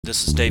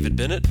This is David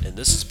Bennett, and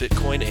this is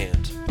Bitcoin a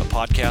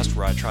podcast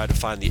where I try to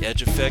find the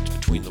edge effect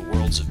between the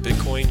worlds of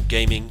Bitcoin,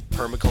 gaming,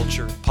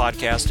 permaculture,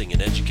 podcasting, and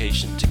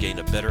education to gain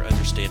a better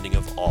understanding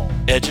of all.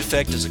 Edge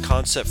effect is a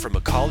concept from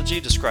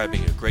ecology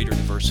describing a greater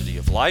diversity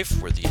of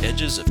life where the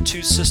edges of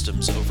two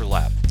systems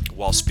overlap.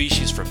 While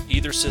species from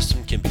either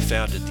system can be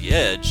found at the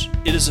edge,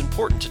 it is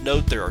important to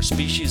note there are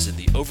species in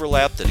the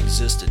overlap that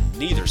exist in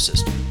neither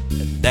system,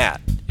 and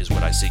that is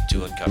what I seek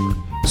to uncover.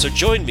 So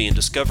join me in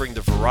discovering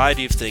the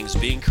variety of things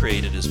being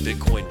created as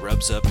Bitcoin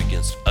rubs up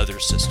against other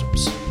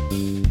systems.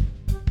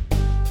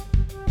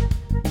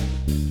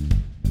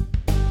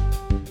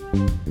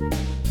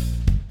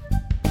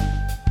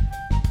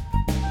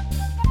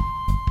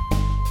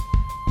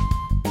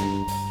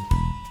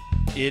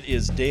 It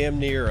is damn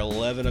near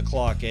 11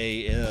 o'clock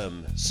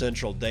a.m.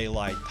 Central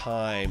Daylight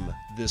Time.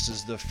 This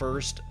is the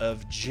 1st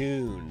of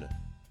June,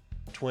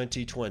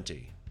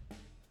 2020.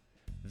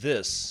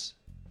 This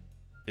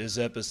is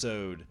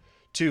episode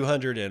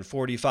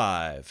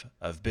 245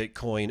 of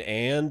Bitcoin,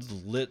 and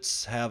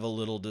let's have a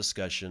little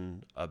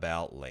discussion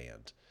about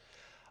land.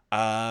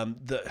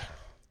 I've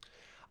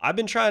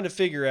been trying to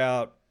figure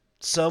out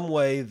some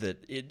way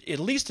that, at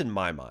least in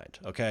my mind,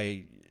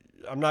 okay,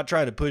 I'm not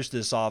trying to push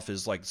this off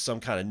as like some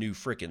kind of new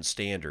freaking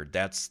standard.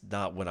 That's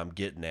not what I'm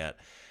getting at.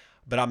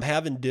 But I'm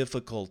having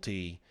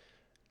difficulty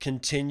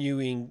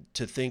continuing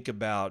to think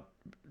about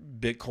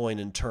Bitcoin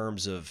in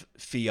terms of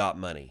fiat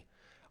money,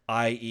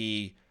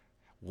 i.e.,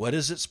 what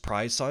is its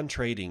price on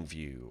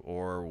TradingView,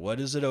 or what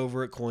is it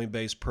over at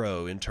Coinbase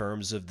Pro in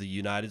terms of the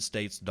United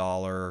States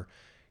dollar,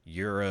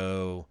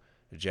 euro,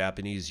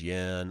 Japanese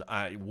yen,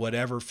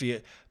 whatever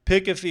fiat.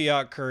 Pick a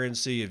fiat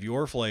currency of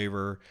your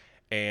flavor,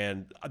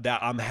 and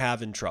that I'm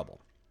having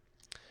trouble.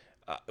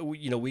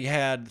 We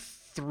had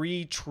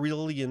 $3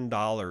 trillion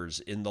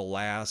in the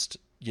last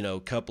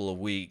couple of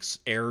weeks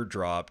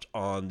airdropped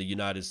on the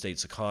United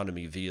States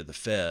economy via the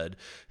Fed,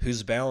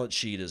 whose balance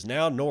sheet is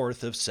now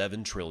north of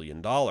 $7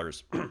 trillion.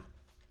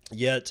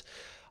 Yet,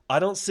 I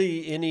don't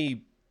see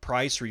any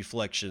price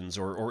reflections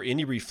or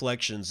any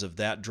reflections of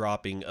that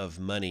dropping of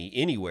money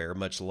anywhere,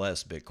 much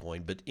less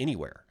Bitcoin, but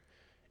anywhere.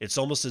 It's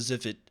almost as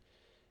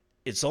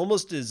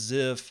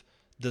if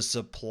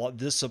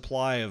this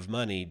supply of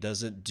money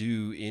doesn't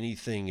do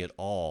anything at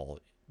all.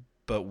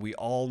 But we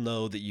all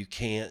know that you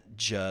can't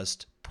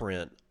just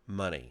print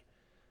money.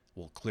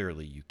 Well,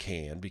 clearly you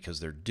can because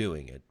they're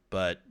doing it.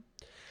 But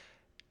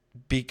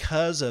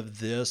because of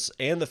this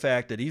and the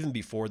fact that even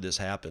before this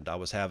happened, I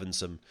was having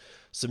some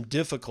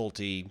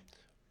difficulty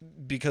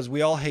because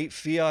we all hate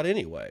fiat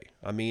anyway.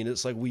 I mean,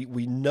 it's like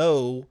we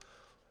know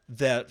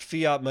that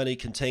fiat money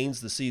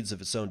contains the seeds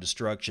of its own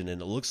destruction,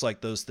 and it looks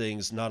like those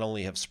things not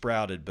only have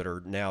sprouted but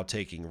are now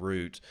taking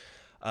root.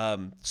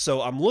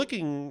 So I'm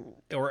looking,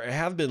 or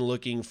have been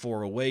looking,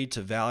 for a way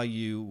to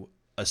value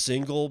a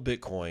single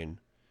Bitcoin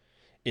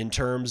in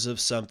terms of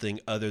something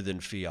other than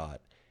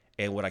fiat.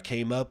 And what I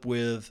came up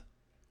with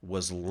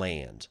was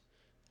land.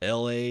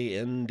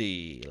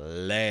 L-A-N-D,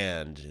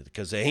 land,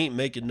 because they ain't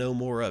making no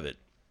more of it.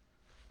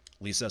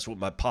 At least that's what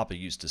my papa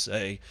used to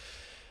say.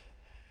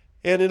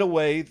 And in a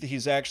way,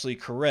 he's actually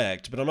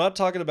correct. But I'm not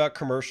talking about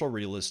commercial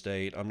real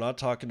estate. I'm not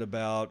talking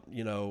about,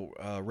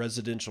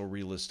 residential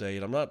real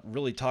estate. I'm not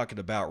really talking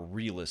about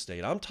real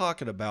estate. I'm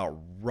talking about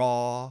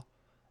raw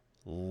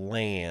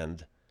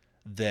land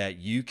that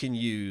you can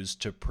use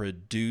to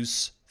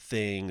produce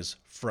things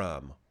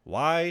from.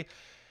 Why?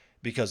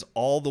 Because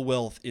all the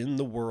wealth in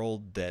the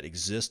world that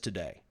exists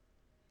today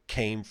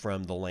came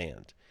from the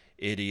land.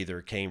 It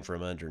either came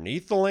from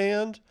underneath the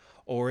land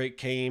or it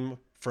came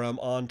from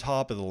on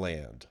top of the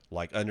land,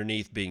 like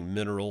underneath being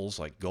minerals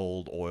like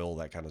gold, oil,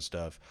 that kind of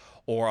stuff,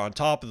 or on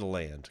top of the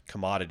land,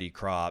 commodity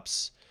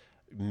crops,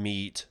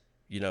 meat,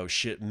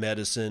 shit,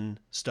 medicine,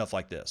 stuff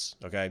like this,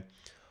 okay?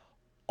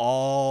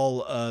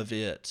 All of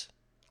it,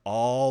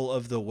 all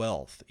of the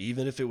wealth,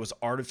 even if it was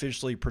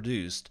artificially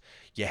produced,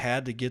 you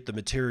had to get the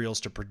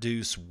materials to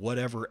produce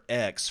whatever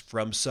X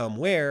from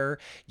somewhere.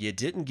 You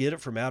didn't get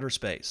it from outer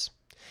space.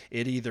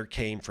 It either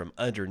came from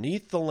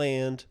underneath the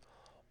land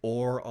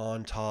or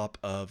on top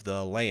of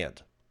the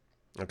land.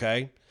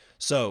 Okay?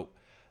 So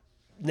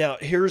now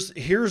here's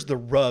the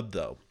rub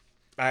though.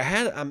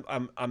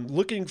 I'm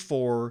looking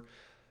for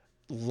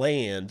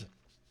land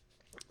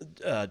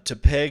to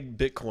peg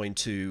Bitcoin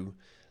to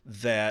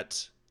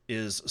that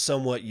is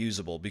somewhat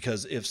usable,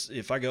 because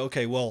if I go,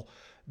 okay, well,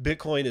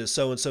 Bitcoin is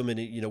so and so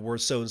many,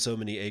 worth so and so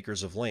many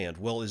acres of land.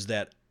 Well, is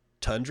that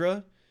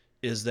tundra?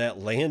 Is that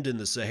land in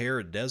the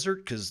Sahara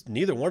Desert? Because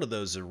neither one of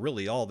those are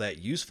really all that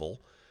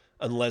useful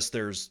unless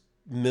there's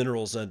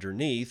minerals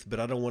underneath, but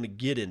I don't want to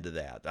get into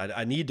that.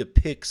 I need to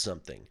pick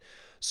something.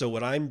 So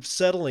what I'm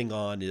settling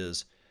on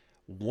is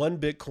one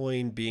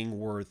Bitcoin being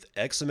worth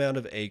X amount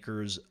of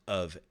acres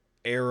of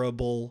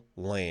arable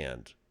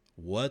land.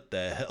 What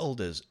the hell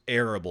does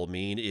arable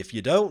mean? If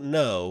you don't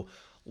know,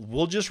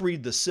 we'll just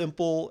read the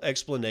simple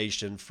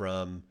explanation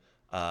from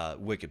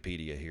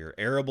Wikipedia here.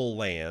 Arable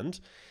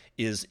land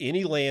is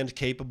any land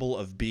capable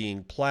of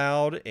being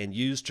plowed and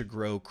used to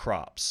grow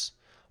crops.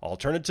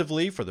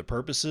 Alternatively, for the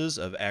purposes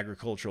of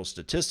agricultural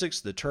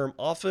statistics, the term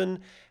often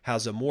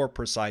has a more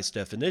precise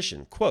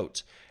definition.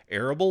 Quote,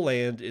 arable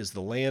land is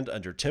the land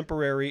under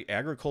temporary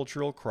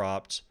agricultural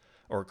crops.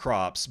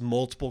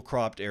 Multiple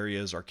cropped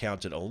areas are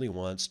counted only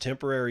once,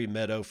 temporary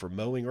meadow for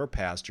mowing or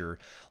pasture,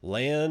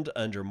 land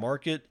under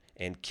market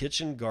and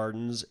kitchen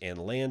gardens, and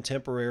land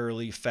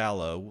temporarily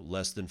fallow,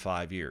 less than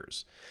 5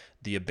 years.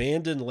 The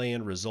abandoned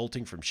land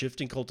resulting from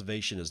shifting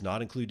cultivation is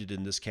not included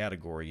in this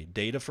category.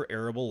 Data for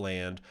arable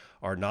land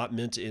are not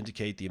meant to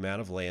indicate the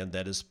amount of land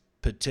that is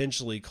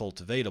potentially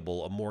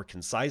cultivatable. A more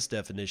concise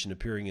definition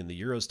appearing in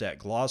the Eurostat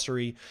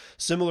glossary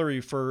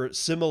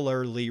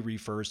similarly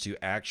refers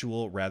to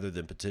actual rather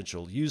than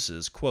potential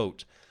uses.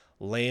 Quote,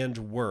 land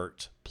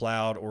worked,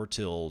 plowed, or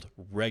tilled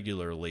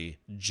regularly,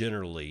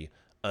 generally,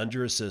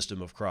 under a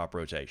system of crop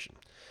rotation.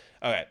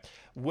 All right.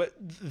 What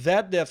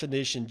that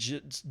definition,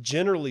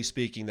 generally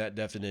speaking, that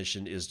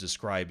definition is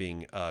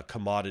describing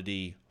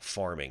commodity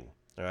farming.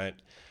 All right.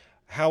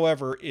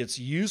 However, it's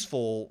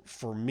useful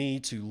for me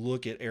to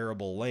look at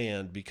arable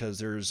land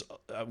because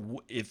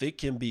if it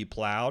can be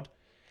plowed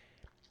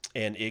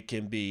and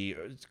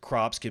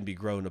crops can be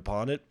grown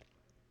upon it,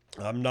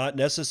 I'm not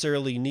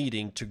necessarily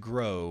needing to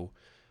grow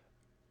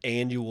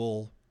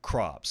annual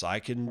crops. I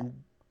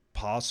can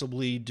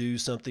possibly do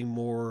something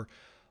more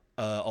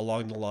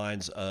along the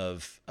lines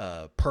of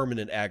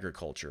permanent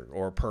agriculture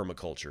or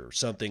permaculture,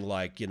 something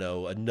like,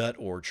 a nut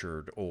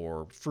orchard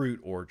or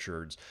fruit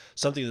orchards,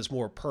 something that's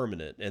more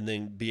permanent, and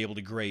then be able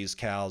to graze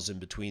cows in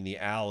between the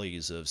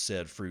alleys of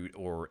said fruit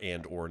or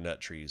nut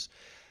trees.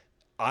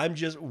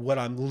 What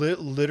I'm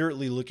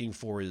literally looking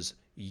for is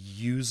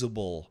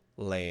usable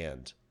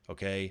land.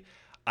 Okay.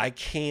 I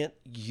can't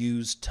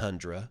use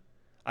tundra.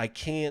 I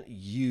can't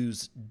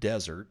use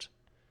desert.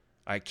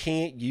 I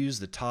can't use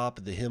the top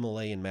of the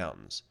Himalayan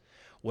mountains.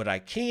 What I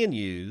can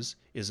use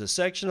is a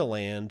section of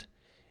land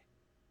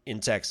in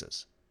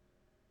Texas.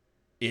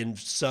 In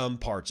some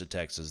parts of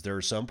Texas. There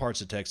are some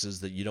parts of Texas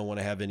that you don't want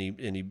to have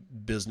any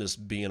business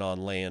being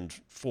on land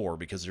for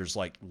because there's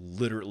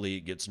literally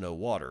it gets no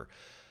water.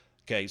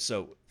 Okay,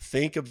 so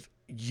think of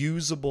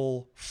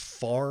usable,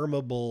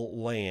 farmable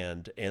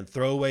land and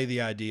throw away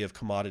the idea of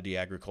commodity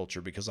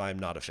agriculture because I'm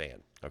not a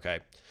fan. Okay.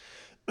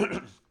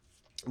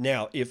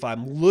 Now, if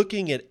I'm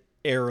looking at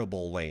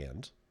arable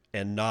land,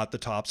 and not the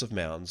tops of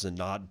mountains and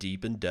not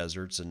deep in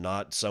deserts and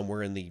not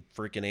somewhere in the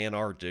freaking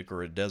Antarctic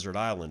or a desert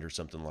island or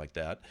something like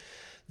that,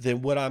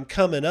 then what I'm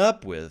coming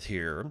up with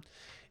here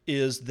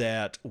is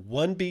that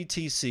 1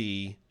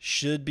 BTC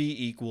should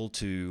be equal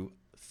to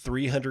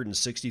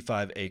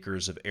 365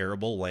 acres of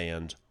arable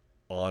land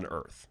on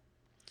Earth.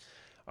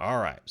 All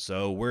right,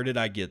 so where did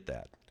I get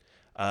that?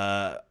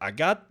 I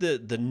got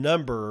the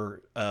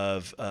number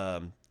of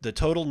the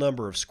total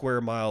number of square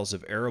miles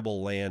of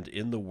arable land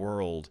in the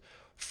world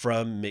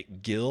from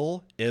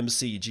McGill,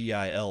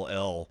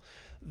 McGill.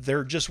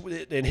 They're just,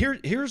 and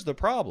here's the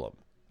problem.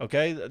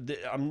 Okay.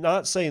 I'm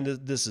not saying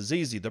that this is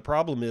easy. The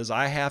problem is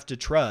I have to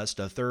trust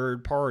a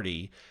third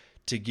party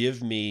to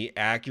give me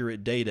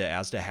accurate data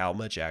as to how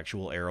much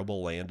actual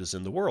arable land is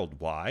in the world.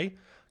 Why?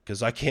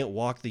 Because I can't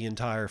walk the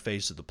entire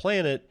face of the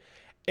planet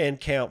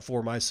and count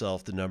for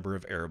myself the number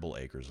of arable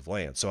acres of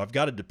land. So I've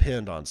got to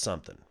depend on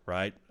something,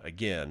 right?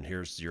 Again,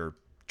 here's your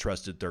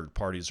trusted third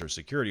parties or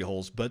security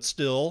holes, but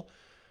still,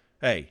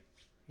 hey,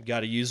 you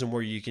got to use them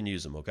where you can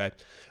use them, okay?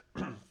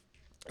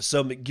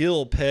 So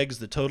McGill pegs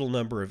the total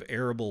number of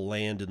arable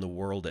land in the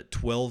world at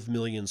 12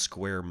 million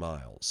square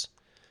miles.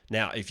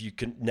 Now,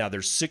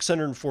 there's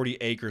 640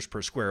 acres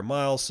per square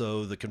mile,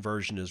 so the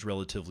conversion is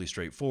relatively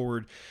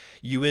straightforward.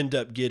 You end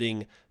up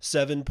getting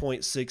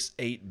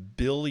 7.68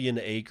 billion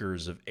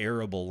acres of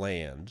arable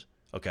land.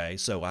 Okay,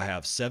 so I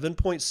have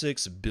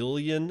 7.6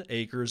 billion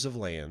acres of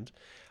land.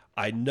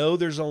 I know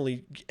there's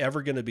only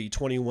ever going to be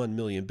 21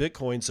 million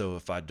Bitcoin, so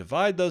if I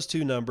divide those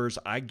two numbers,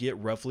 I get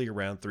roughly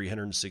around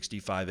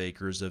 365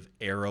 acres of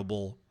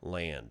arable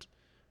land.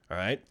 All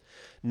right.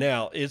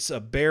 Now, it's a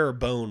bare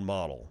bone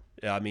model.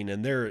 I mean,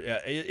 and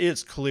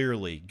it's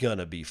clearly going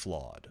to be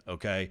flawed.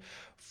 Okay.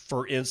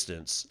 For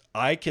instance,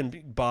 I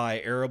can buy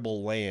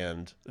arable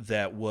land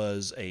that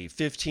was a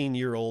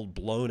 15-year-old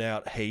blown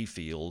out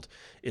hayfield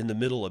in the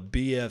middle of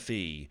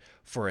BFE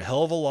for a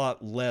hell of a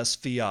lot less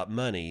fiat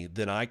money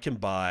than I can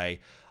buy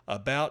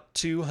about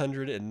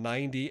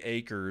 290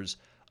 acres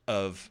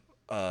of,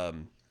 I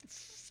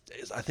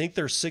think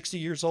they're 60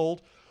 years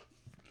old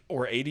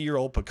or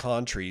 80-year-old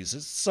pecan trees.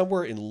 It's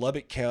somewhere in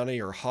Lubbock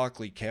County or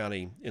Hockley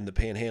County in the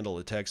panhandle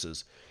of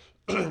Texas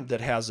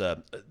that has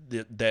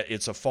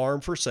it's a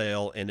farm for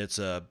sale, and it's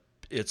a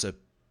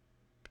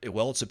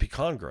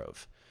pecan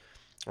grove.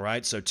 All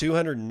right. So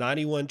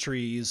 291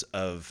 trees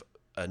of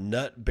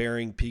nut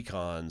bearing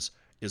pecans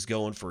is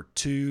going for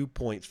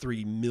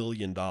 $2.3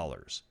 million.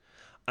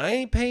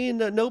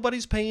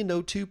 Nobody's paying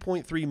no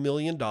 $2.3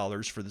 million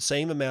for the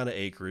same amount of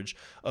acreage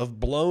of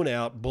blown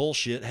out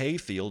bullshit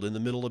hayfield in the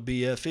middle of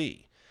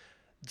BFE.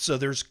 So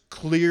there's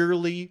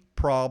clearly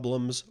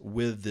problems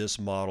with this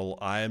model.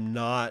 I am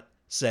not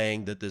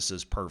saying that this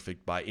is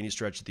perfect by any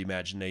stretch of the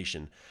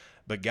imagination,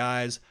 but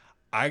guys,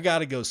 I got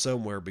to go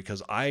somewhere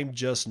because I'm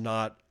just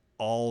not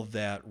all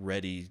that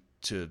ready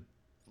to.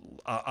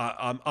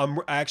 I'm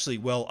actually,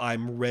 well,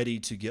 I'm ready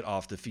to get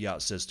off the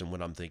fiat system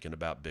when I'm thinking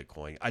about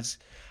Bitcoin.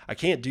 I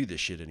can't do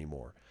this shit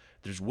anymore.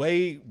 There's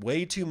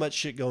way too much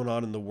shit going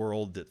on in the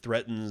world that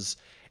threatens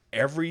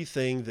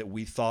everything that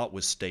we thought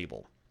was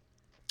stable.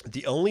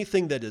 The only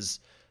thing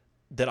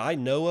that I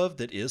know of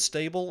that is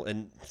stable,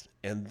 and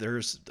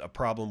there's a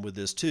problem with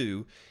this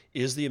too,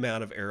 is the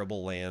amount of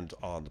arable land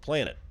on the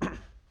planet.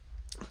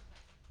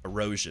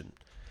 Erosion.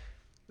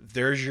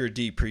 There's your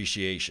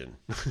depreciation.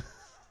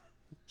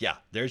 Yeah,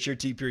 there's your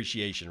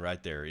depreciation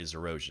right there, is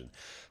erosion.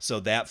 So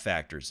that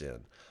factors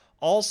in.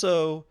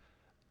 Also,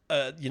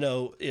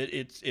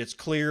 it's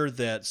clear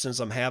that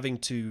since I'm having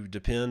to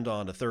depend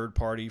on a third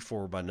party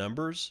for my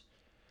numbers,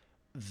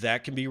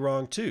 that can be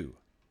wrong too.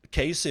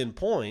 Case in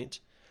point,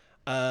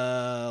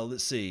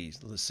 let's see.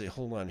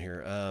 Hold on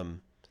here.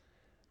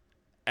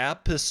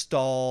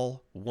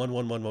 Apostol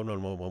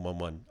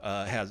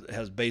 111111111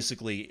 has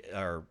basically,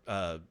 or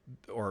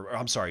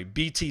I'm sorry,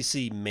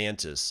 BTC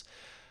Mantis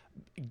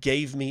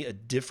gave me a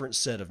different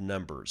set of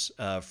numbers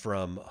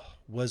from,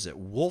 was it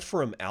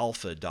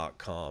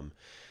wolframalpha.com.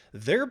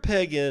 They're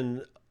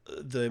pegging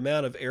the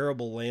amount of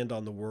arable land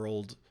on the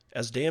world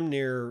as damn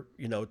near,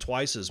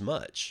 twice as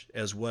much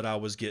as what I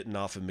was getting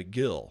off of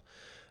McGill.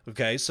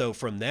 Okay, so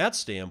from that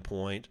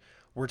standpoint,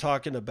 we're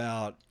talking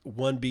about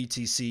one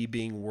BTC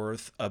being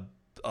worth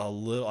a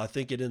little, I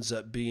think it ends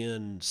up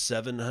being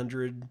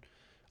 700,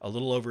 a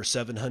little over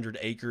 700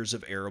 acres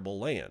of arable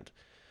land.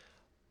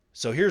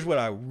 So here's what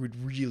I would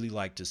really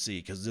like to see,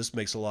 because this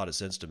makes a lot of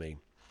sense to me,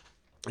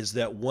 is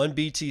that one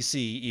BTC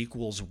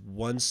equals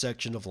one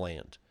section of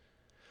land.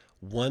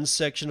 One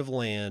section of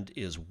land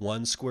is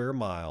 1 square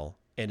mile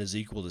and is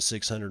equal to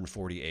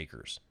 640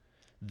 acres.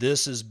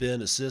 This has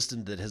been a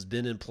system that has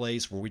been in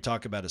place. When we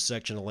talk about a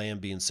section of land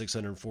being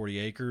 640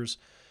 acres,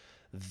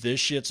 this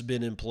shit's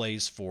been in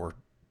place for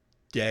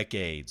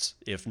decades,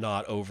 if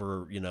not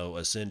over,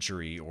 a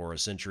century or a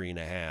century and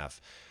a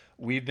half.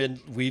 We've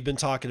been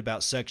talking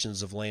about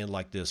sections of land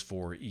like this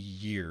for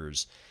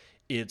years.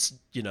 It's,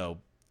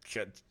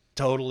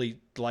 totally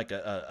like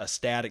a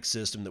static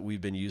system that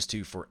we've been used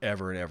to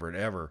forever and ever and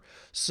ever.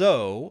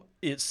 So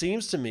it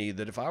seems to me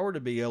that if I were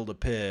to be able to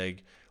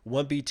peg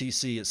one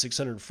BTC at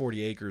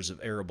 640 acres of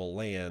arable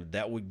land,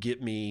 that would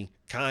get me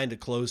kind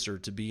of closer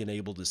to being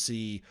able to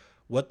see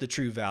what the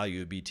true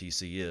value of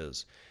BTC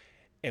is.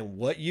 And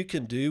what you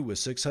can do with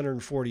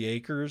 640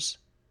 acres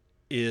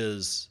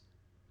is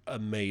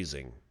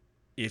amazing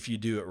if you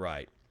do it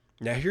right.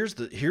 Now here's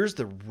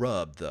the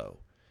rub though.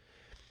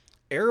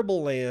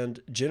 Arable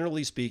land,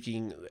 generally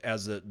speaking,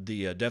 as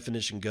the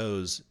definition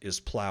goes,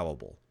 is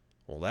plowable.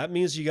 Well, that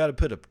means you got to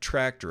put a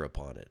tractor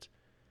upon it.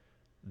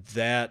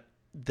 That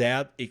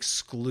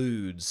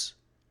excludes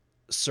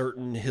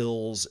certain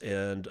hills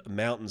and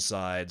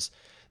mountainsides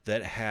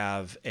that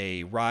have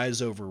a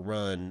rise over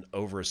run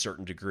over a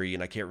certain degree,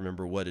 and I can't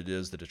remember what it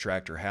is that a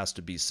tractor has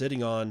to be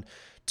sitting on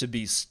to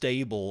be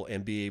stable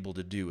and be able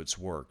to do its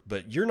work.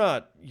 But you're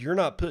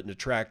not putting a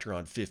tractor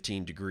on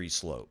 15-degree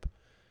slope.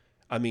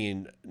 I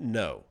mean,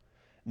 no.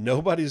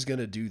 Nobody's going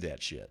to do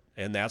that shit.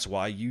 And that's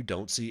why you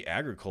don't see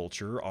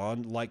agriculture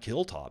on like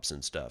hilltops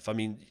and stuff. I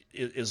mean,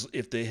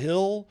 if the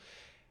hill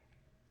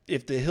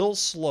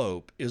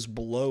slope is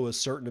below a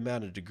certain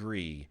amount of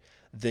degree,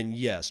 then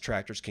yes,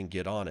 tractors can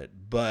get on it.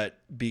 But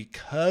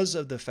because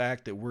of the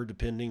fact that we're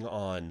depending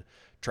on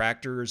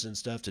tractors and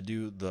stuff to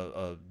do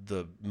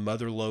the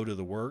mother load of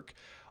the work,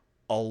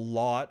 a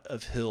lot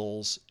of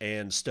hills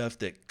and stuff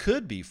that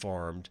could be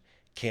farmed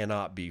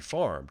cannot be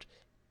farmed.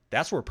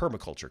 That's where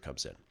permaculture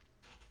comes in.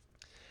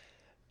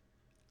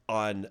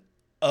 On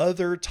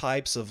other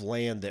types of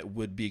land that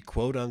would be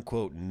quote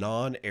unquote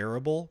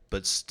non-arable,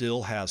 but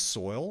still has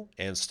soil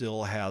and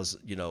still has,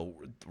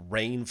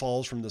 rain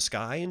falls from the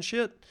sky and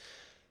shit,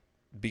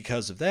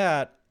 because of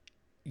that,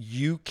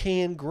 you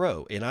can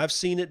grow. And I've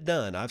seen it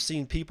done. I've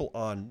seen people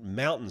on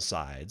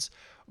mountainsides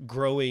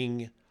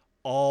growing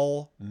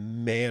all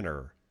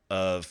manner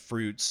of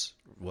fruits.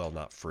 Well,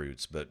 not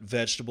fruits, but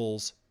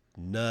vegetables,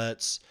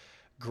 nuts,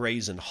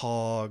 grazing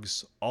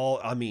hogs,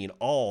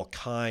 all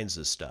kinds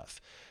of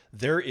stuff.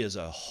 There is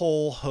a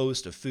whole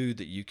host of food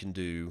that you can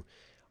do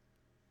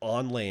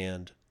on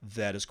land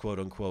that is quote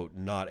unquote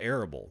not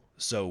arable.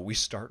 So we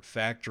start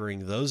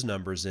factoring those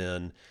numbers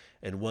in,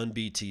 and one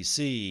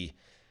BTC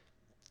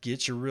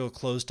gets you real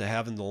close to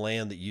having the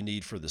land that you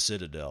need for the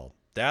Citadel.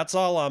 That's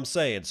all I'm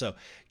saying. So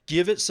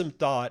give it some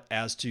thought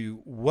as to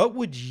what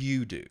would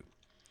you do.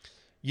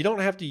 You don't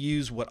have to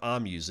use what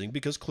I'm using,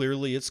 because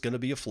clearly it's going to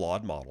be a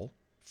flawed model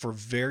for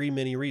very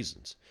many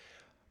reasons.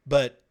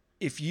 But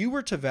if you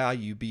were to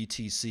value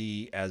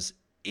BTC as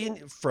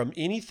from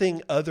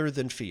anything other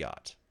than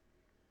fiat,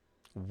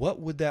 what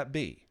would that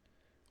be?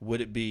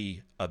 Would it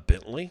be a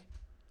Bentley?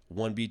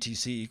 One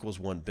BTC equals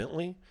one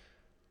Bentley?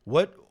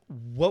 What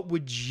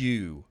would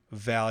you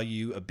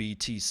value a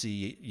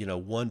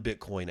BTC, one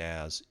Bitcoin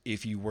as,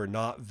 if you were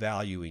not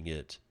valuing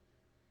it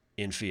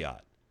in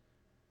fiat?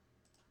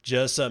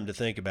 Just something to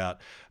think about.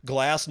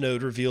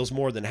 Glassnode reveals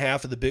more than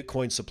half of the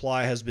Bitcoin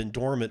supply has been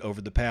dormant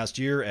over the past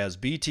year as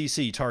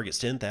BTC targets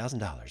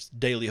 $10,000.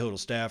 Daily Hodl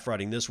staff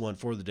writing this one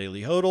for the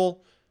Daily Hodl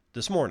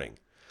this morning.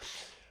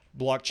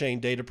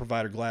 Blockchain data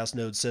provider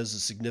Glassnode says a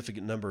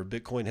significant number of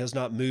Bitcoin has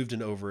not moved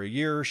in over a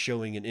year,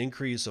 showing an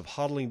increase of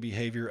hodling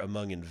behavior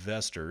among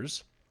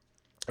investors.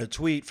 A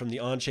tweet from the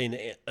on-chain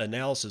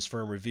analysis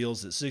firm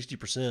reveals that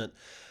 60%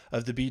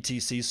 of the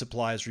BTC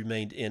supply has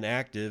remained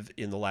inactive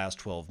in the last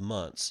 12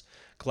 months.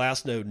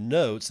 Glassnode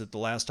notes that the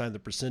last time the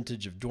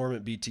percentage of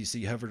dormant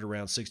BTC hovered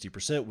around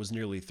 60% was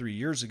nearly 3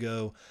 years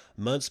ago,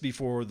 months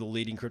before the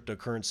leading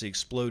cryptocurrency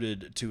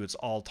exploded to its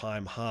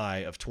all-time high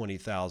of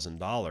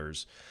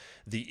 $20,000.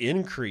 The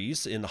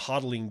increase in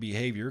hodling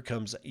behavior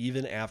comes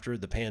even after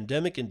the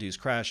pandemic-induced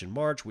crash in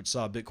March, which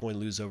saw Bitcoin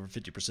lose over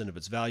 50% of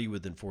its value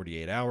within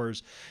 48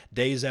 hours.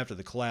 Days after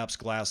the collapse,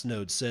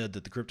 Glassnode said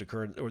that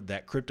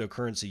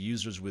cryptocurrency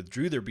users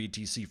withdrew their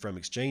BTC from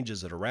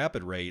exchanges at a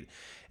rapid rate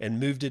and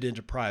moved it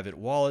into private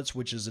wallets,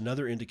 which is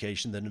another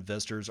indication that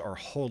investors are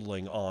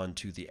hodling on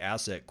to the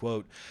asset.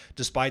 Quote,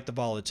 despite the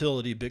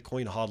volatility,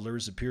 Bitcoin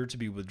hodlers appear to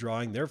be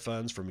withdrawing their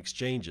funds from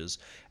exchanges.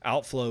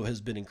 Outflow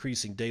has been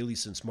increasing daily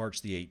since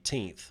March the 18th.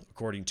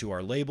 According to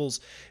our labels,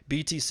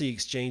 BTC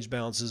exchange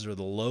balances are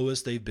the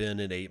lowest they've been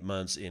in 8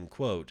 months, end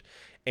quote.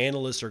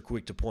 Analysts are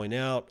quick to point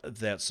out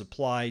that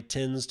supply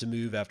tends to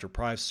move after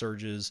price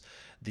surges.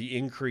 The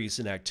increase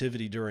in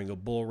activity during a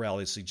bull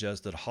rally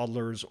suggests that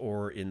hodlers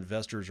or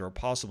investors are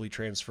possibly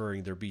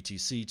transferring their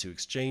BTC to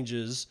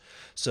exchanges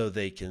so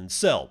they can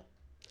sell.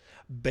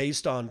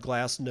 Based on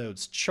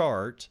Glassnode's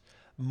chart,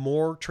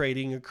 more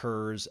trading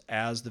occurs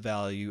as the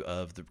value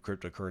of the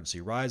cryptocurrency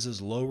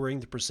rises, lowering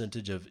the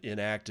percentage of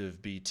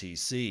inactive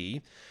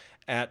BTC.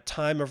 At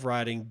time of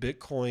writing,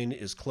 Bitcoin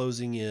is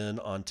closing in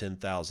on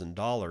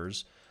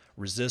 $10,000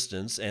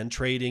 resistance and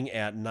trading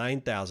at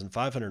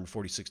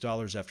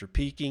 $9,546 after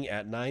peaking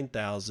at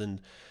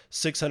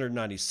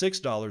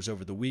 $9,696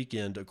 over the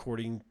weekend,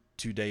 according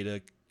to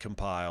data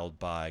compiled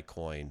by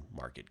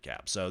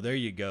CoinMarketCap. So there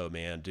you go,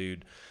 man,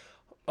 dude.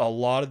 A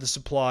lot of the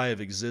supply of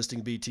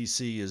existing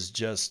BTC is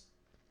just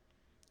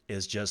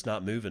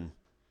not moving.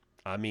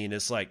 I mean,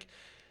 it's like,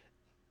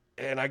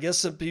 and I guess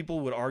some people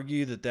would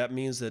argue that that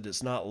means that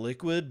it's not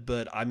liquid,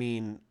 but I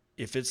mean,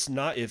 if it's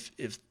not, if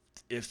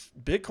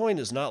Bitcoin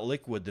is not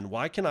liquid, then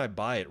why can I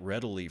buy it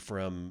readily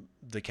from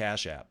the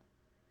Cash App?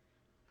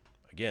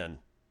 Again,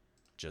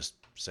 just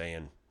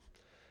saying.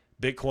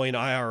 Bitcoin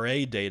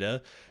IRA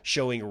data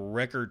showing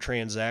record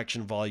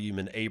transaction volume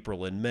in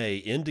April and May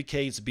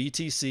indicates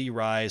BTC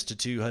rise to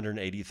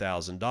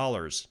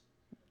 $280,000.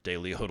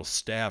 Daily Hodl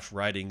staff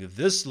writing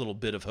this little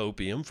bit of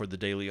hopium for the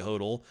Daily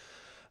Hodl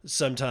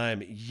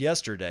sometime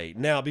yesterday.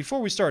 Now,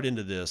 before we start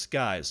into this,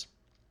 guys,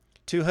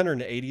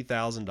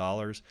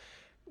 $280,000.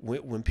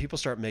 When people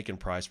start making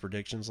price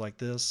predictions like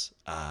this,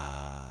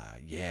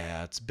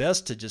 yeah, it's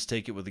best to just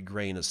take it with a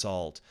grain of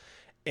salt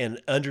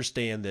and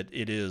understand that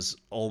it is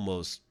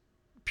almost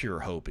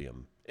pure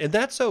hopium. And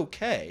that's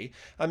okay.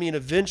 I mean,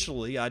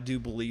 eventually I do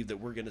believe that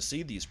we're going to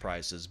see these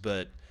prices,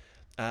 but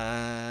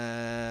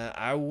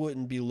I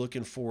wouldn't be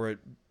looking for it,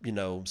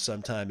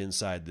 sometime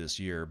inside this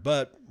year.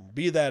 But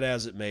be that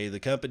as it may, the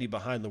company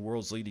behind the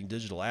world's leading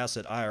digital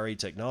asset IRA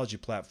technology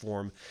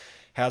platform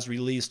has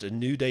released a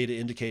new data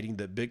indicating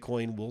that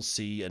Bitcoin will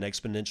see an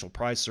exponential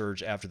price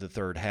surge after the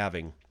third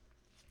halving.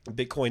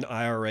 Bitcoin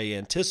IRA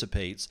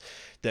anticipates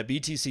that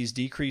BTC's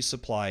decreased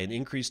supply and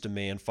increased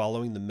demand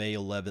following the May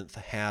 11th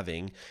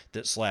halving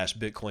that slashed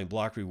Bitcoin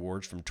block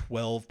rewards from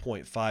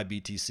 12.5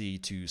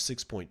 BTC to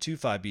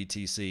 6.25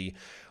 BTC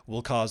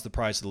will cause the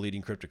price of the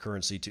leading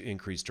cryptocurrency to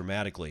increase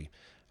dramatically.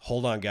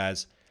 Hold on,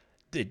 guys.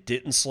 It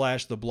didn't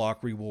slash the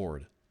block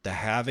reward. The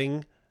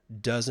halving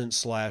doesn't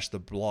slash the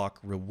block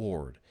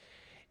reward.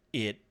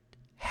 It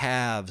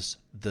halves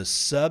the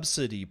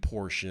subsidy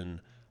portion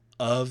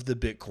of the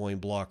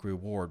Bitcoin block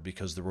reward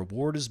because the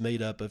reward is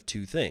made up of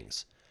two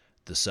things,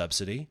 the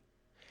subsidy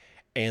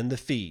and the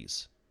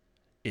fees.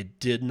 It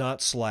did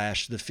not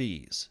slash the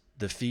fees.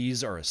 The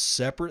fees are a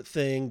separate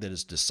thing that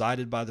is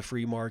decided by the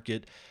free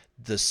market.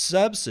 The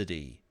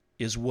subsidy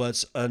is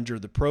what's under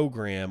the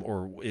program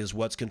or is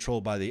what's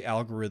controlled by the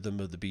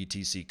algorithm of the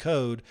BTC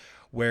code,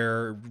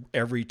 where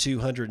every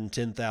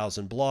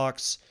 210,000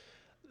 blocks,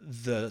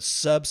 the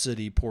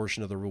subsidy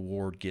portion of the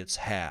reward gets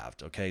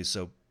halved. Okay,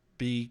 so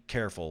be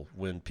careful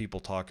when people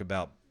talk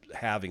about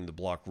having the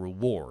block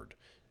reward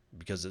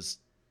because it's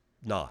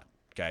not.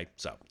 Okay,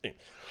 so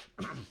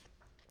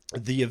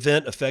the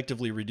event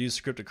effectively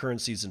reduced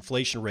cryptocurrency's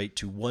inflation rate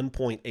to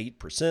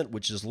 1.8%,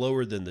 which is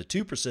lower than the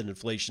 2%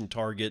 inflation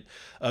target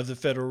of the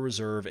Federal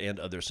Reserve and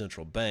other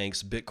central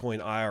banks.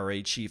 Bitcoin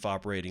IRA Chief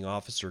Operating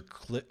Officer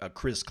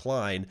Chris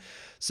Klein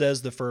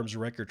says the firm's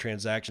record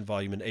transaction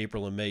volume in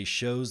April and May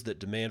shows that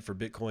demand for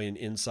Bitcoin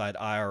inside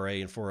IRA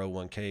and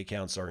 401k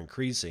accounts are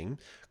increasing.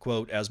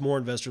 Quote, as more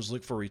investors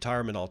look for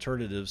retirement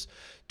alternatives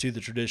to the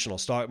traditional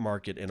stock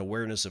market and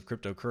awareness of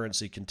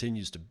cryptocurrency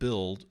continues to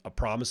build, a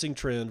promising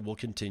trend will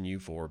continue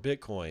for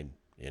Bitcoin,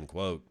 end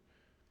quote.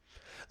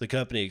 The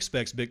company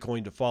expects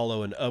Bitcoin to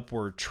follow an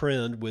upward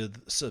trend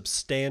with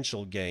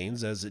substantial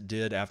gains, as it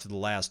did after the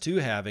last two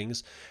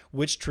halvings,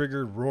 which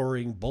triggered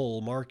roaring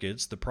bull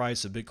markets. The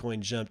price of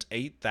Bitcoin jumped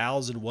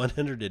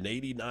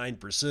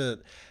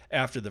 8,189%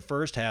 after the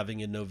first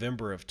halving in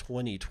November of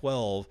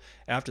 2012.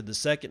 After the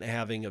second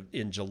halving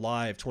in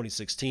July of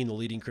 2016, the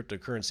leading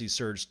cryptocurrency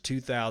surged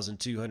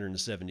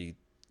 2,270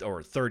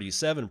 or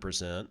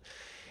 37%.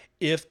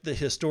 If the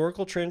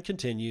historical trend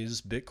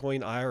continues,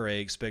 Bitcoin IRA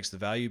expects the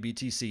value of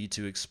BTC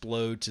to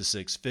explode to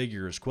six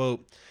figures.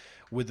 Quote,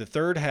 with the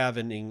third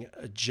halving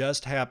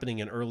just happening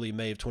in early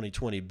May of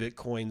 2020,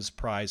 Bitcoin's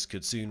price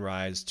could soon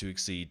rise to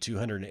exceed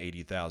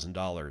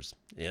 $280,000.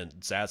 And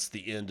that's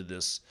the end of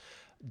this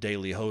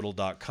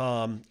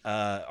dailyhodl.com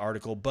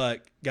article.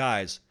 But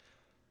guys,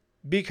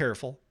 be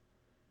careful.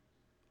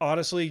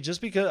 Honestly,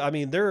 just because, I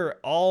mean, there are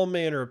all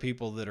manner of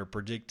people that are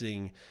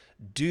predicting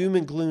doom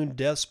and gloom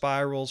death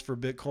spirals for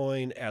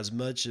Bitcoin as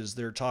much as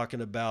they're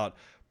talking about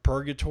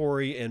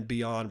purgatory and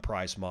beyond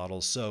price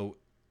models. So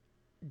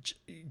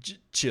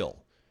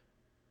chill,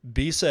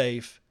 be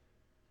safe,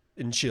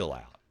 and chill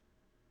out.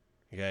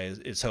 Okay,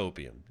 it's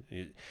hopium.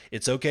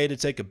 It's okay to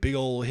take a big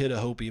old hit of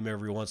hopium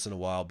every once in a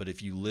while, but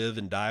if you live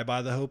and die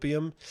by the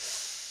hopium,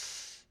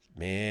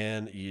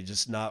 man, you're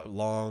just not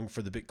long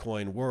for the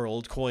Bitcoin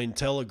world.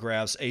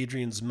 Cointelegraph's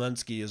Adrian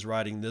Zmunsky is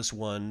writing this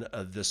one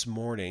this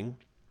morning.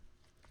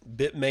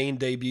 Bitmain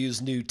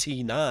debuts new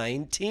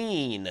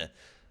T19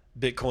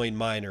 Bitcoin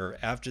miner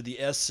after the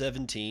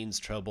S17's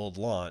troubled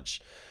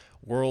launch.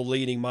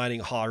 World-leading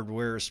mining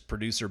hardware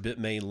producer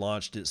Bitmain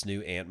launched its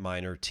new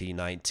Antminer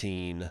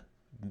T19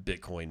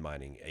 Bitcoin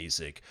mining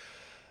ASIC.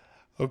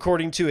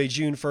 According to a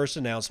June 1st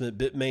announcement,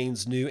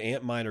 Bitmain's new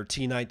Antminer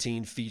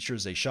T19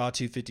 features a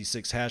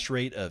SHA-256 hash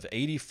rate of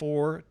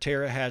 84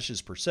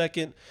 terahashes per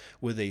second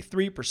with a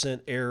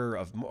 3%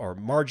 error or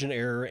margin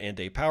error and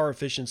a power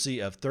efficiency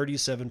of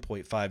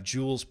 37.5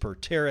 joules per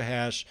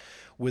terahash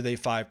with a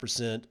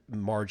 5%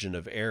 margin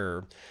of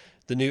error.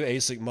 The new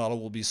ASIC model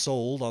will be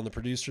sold on the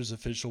producer's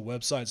official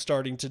website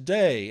starting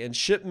today, and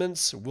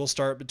shipments will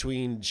start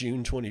between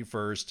June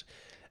 21st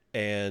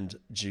and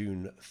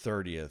June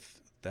 30th.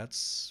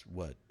 That's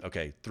what?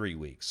 Okay, 3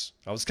 weeks.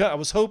 I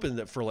was hoping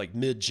that for like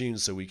mid-June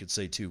so we could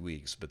say 2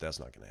 weeks, but that's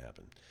not going to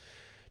happen.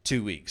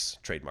 2 weeks,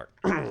 trademark.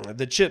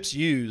 The chips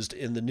used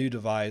in the new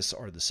device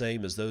are the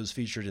same as those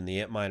featured in the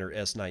Antminer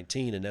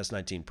S19 and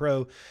S19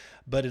 Pro,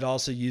 but it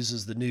also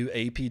uses the new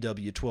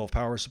APW12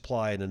 power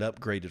supply and an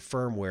upgraded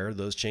firmware.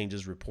 Those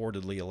changes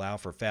reportedly allow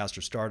for faster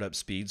startup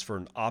speeds for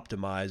an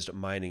optimized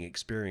mining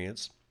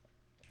experience.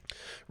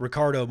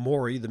 Ricardo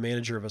Mori, the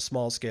manager of a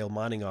small-scale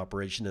mining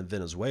operation in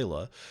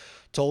Venezuela,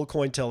 told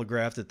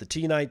Cointelegraph that the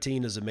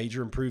T19 is a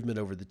major improvement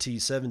over the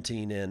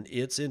T17 and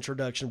its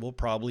introduction will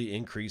probably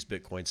increase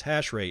Bitcoin's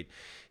hash rate.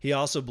 He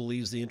also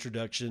believes the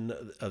introduction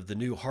of the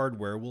new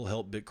hardware will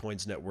help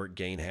Bitcoin's network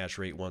gain hash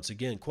rate once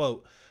again.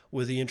 Quote,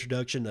 with the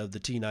introduction of the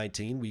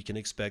T19, we can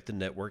expect the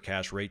network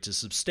hash rate to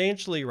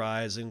substantially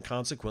rise and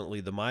consequently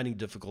the mining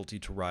difficulty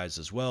to rise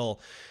as well.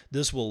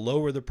 This will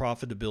lower the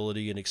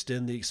profitability and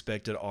extend the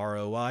expected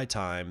ROI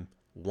time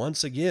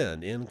once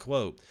again, end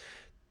quote.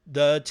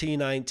 The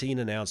T19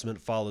 announcement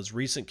follows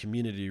recent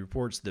community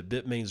reports that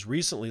Bitmain's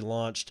recently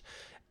launched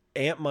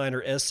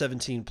Antminer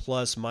S17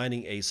 Plus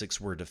mining ASICs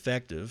were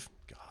defective.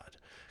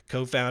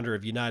 Co-founder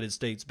of United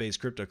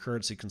States-based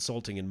cryptocurrency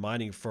consulting and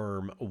mining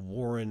firm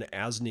Warren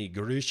Asney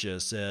Grisha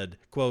said,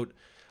 quote,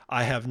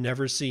 I have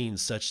never seen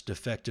such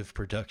defective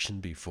production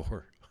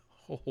before.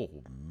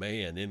 Oh,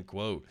 man, end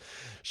quote.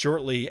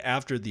 Shortly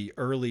after the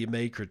early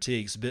May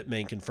critiques,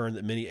 Bitmain confirmed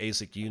that many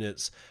ASIC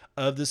units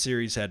of the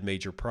series had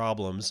major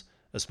problems.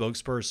 A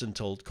spokesperson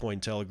told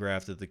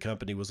Cointelegraph that the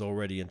company was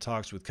already in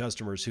talks with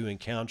customers who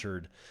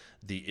encountered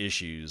the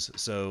issues.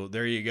 So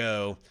there you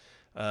go.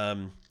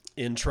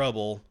 In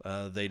trouble,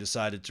 they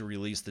decided to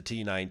release the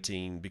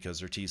T19 because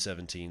their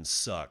T17s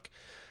suck.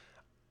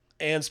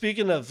 And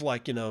speaking of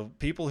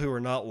people who are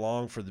not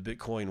long for the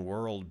Bitcoin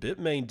world,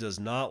 Bitmain does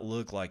not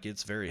look like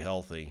it's very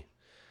healthy.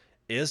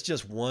 It's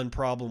just one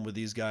problem with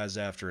these guys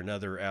after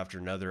another. I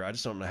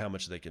just don't know how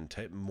much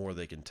more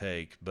they can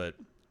take, but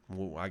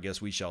I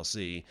guess we shall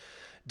see.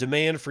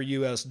 Demand for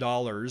U.S.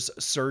 dollars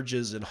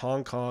surges in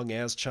Hong Kong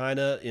as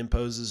China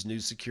imposes new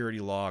security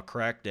law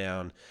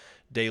crackdown.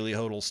 Daily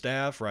Hodl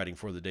staff writing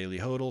for the Daily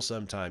Hodl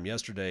sometime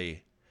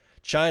yesterday.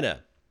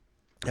 China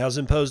has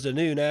imposed a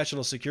new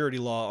national security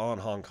law on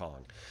Hong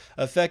Kong,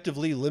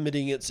 effectively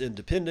limiting its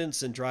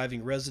independence and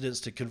driving residents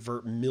to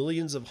convert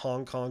millions of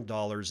Hong Kong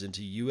dollars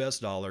into U.S.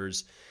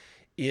 dollars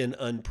in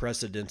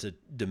unprecedented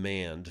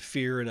demand.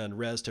 Fear and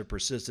unrest have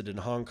persisted in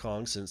Hong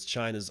Kong since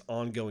China's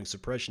ongoing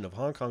suppression of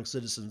Hong Kong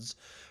citizens'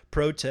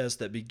 protests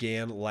that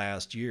began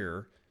last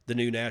year. The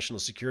new national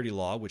security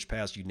law, which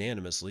passed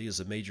unanimously, is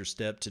a major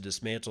step to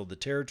dismantle the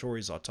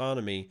territory's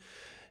autonomy.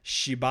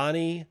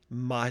 Shibani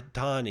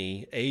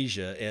Mahtani,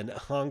 Asia, and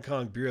Hong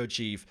Kong bureau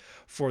chief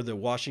for the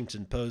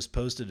Washington Post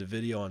posted a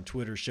video on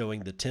Twitter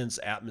showing the tense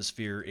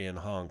atmosphere in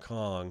Hong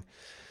Kong.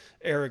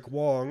 Eric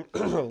Wong,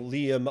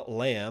 Liam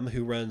Lam,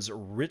 who runs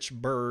Rich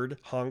Bird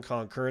Hong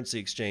Kong Currency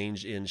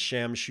Exchange in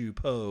Shamshu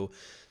Po,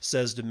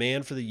 says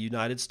demand for the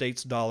United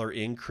States dollar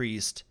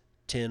increased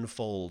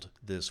tenfold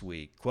this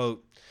week.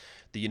 Quote,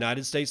 the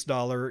United States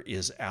dollar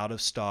is out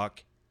of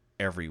stock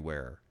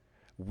everywhere.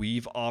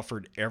 We've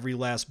offered every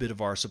last bit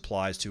of our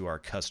supplies to our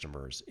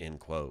customers, end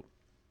quote.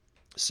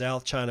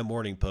 South China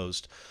Morning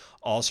Post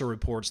also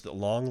reports that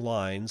long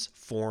lines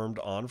formed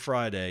on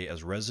Friday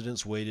as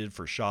residents waited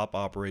for shop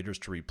operators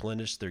to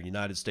replenish their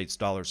United States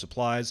dollar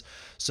supplies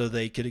so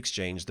they could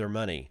exchange their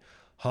money.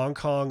 Hong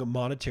Kong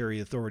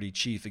Monetary Authority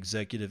Chief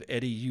Executive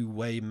Eddie Yu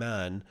Wei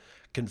Man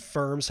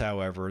confirms,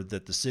 however,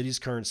 that the city's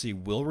currency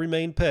will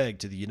remain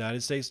pegged to the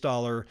United States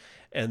dollar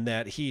and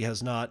that he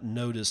has not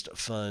noticed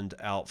fund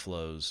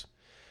outflows.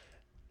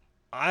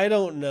 I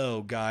don't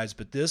know, guys,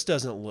 but this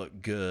doesn't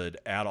look good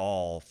at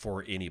all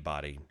for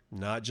anybody.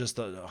 Not just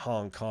the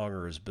Hong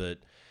Kongers, but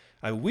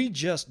we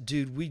just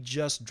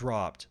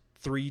dropped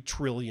 $3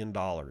 trillion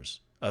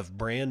of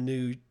brand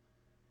new,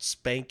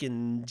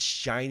 spanking,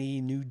 shiny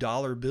new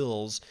dollar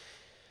bills.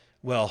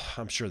 Well,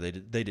 I'm sure they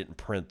didn't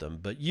print them,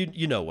 but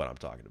you know what I'm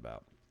talking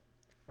about.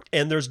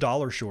 And there's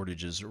dollar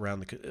shortages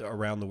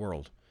around the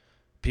world.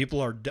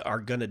 People are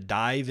going to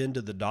dive into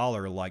the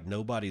dollar like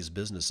nobody's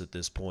business at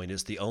this point.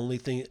 It's the only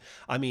thing.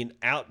 I mean,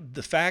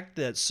 the fact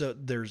that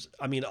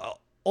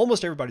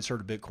almost everybody's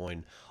heard of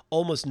Bitcoin.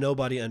 Almost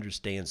nobody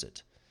understands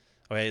it.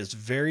 Okay, it's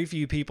very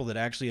few people that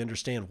actually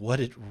understand what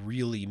it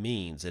really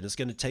means, and it's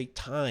going to take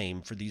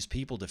time for these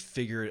people to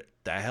figure it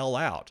the hell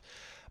out.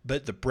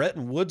 But the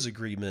Bretton Woods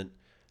Agreement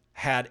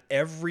had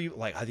I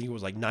think it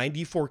was like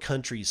 94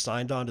 countries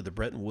signed on to the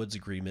Bretton Woods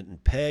Agreement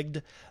and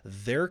pegged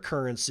their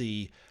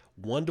currency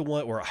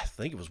 1-to-1, or I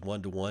think it was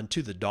 1-to-1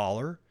 to the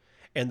dollar,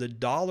 and the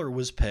dollar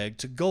was pegged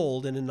to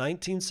gold. And in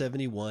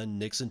 1971,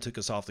 Nixon took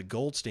us off the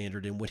gold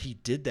standard. And when he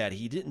did that,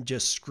 he didn't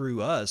just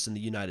screw us in the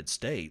United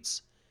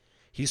States.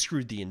 He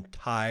screwed the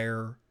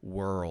entire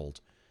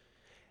world.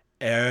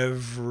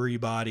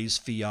 Everybody's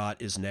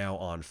fiat is now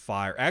on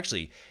fire.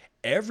 Actually,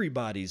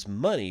 everybody's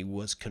money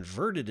was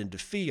converted into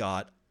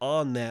fiat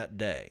on that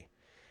day.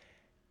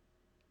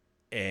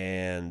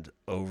 And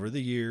over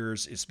the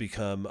years, it's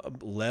become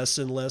less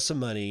and less a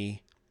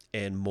money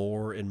and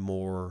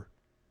more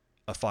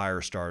a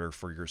fire starter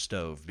for your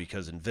stove.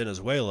 Because in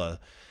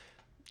Venezuela,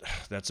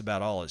 that's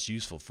about all it's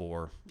useful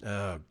for.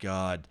 Oh,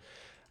 God.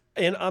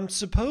 And I'm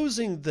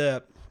supposing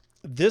that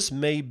this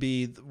may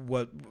be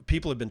what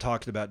people have been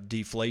talking about,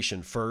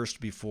 deflation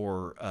first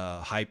before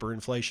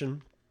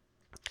hyperinflation.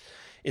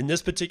 In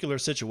this particular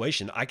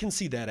situation, I can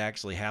see that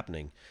actually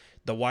happening.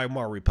 The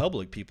Weimar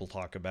Republic people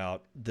talk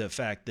about the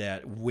fact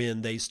that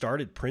when they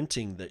started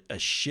printing a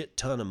shit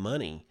ton of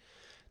money,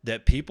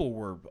 that people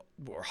were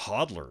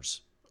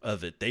hodlers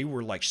of it. They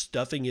were like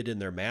stuffing it in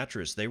their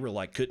mattress. They were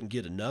like couldn't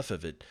get enough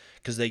of it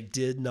because they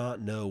did not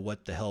know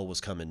what the hell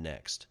was coming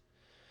next.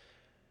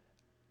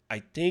 I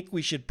think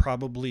we should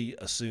probably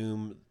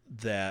assume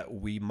that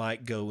we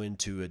might go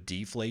into a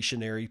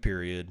deflationary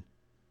period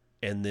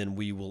and then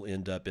we will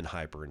end up in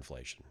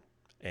hyperinflation.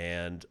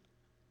 And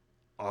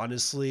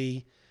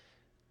honestly,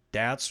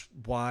 that's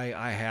why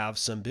I have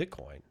some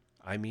Bitcoin.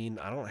 I mean,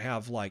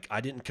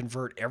 I didn't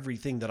convert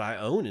everything that I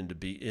own into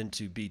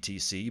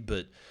BTC,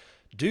 but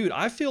dude,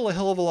 I feel a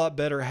hell of a lot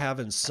better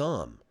having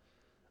some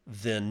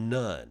than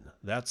none.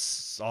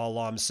 That's all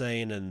I'm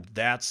saying, and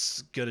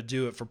that's going to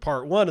do it for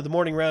part 1 of the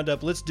Morning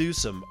Roundup. Let's do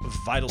some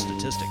vital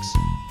statistics.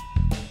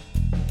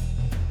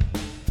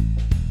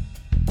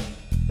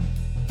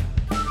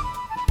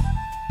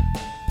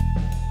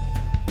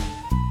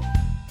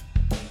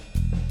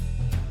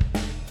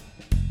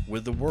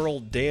 With the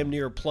world damn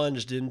near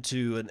plunged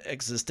into an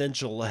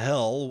existential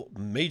hell,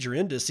 major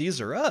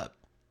indices are up.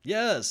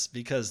 Yes,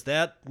 because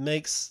that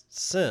makes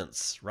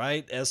sense,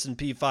 right?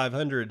 S&P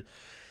 500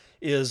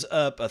 is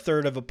up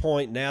 1/3 of a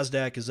point.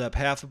 NASDAQ is up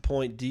 1/2 a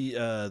point.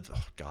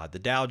 The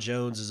Dow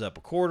Jones is up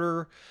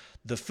 1/4.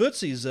 The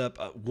FTSE is up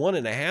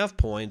 1.5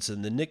 points,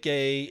 and the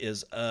Nikkei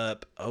is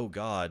up,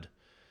 let's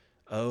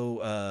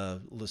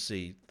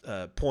see,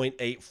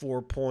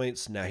 0.84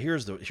 points. Now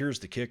here's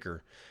the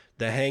kicker.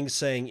 The Hang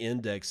Seng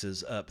Index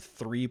is up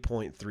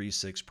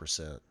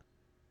 3.36%.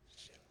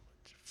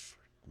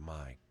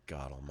 My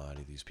God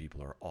almighty, these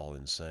people are all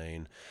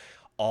insane.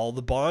 All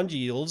the bond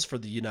yields for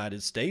the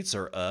United States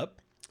are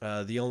up.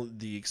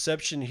 The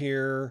exception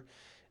here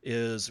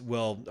is,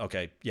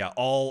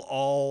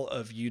 all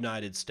of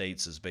United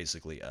States is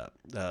basically up.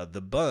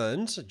 The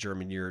Bund, the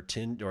German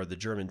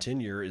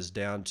 10-year is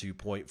down to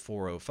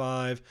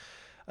 0.405.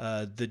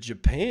 The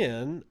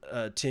Japan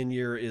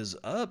 10-year is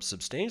up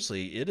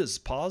substantially. It is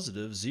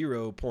positive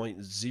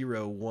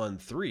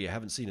 0.013. I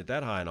haven't seen it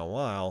that high in a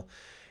while.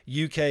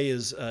 UK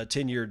is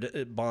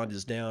 10-year bond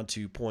is down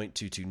to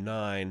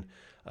 0.229.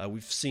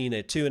 We've seen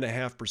a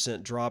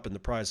 2.5% drop in the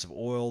price of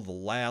oil. The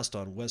last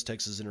on West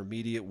Texas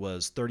Intermediate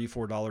was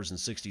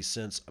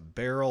 $34.60 a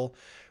barrel.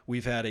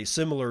 We've had a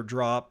similar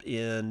drop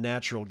in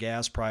natural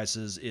gas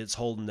prices. It's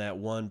holding at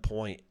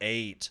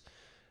 1.8.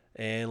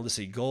 And let's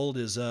see, gold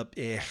is up,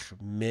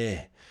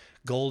 meh.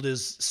 Gold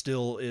is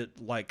still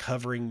like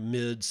hovering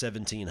mid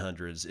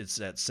 1700s. It's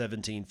at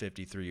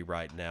 1753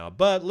 right now.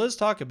 But let's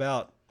talk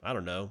about, I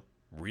don't know,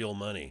 real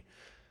money.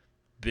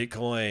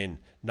 Bitcoin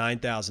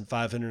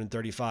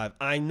 9,535.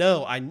 I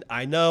know.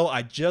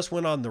 I just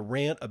went on the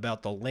rant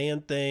about the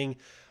land thing,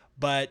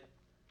 but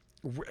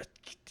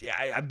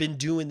I've been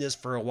doing this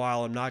for a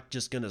while. I'm not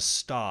just going to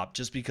stop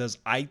just because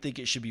I think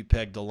it should be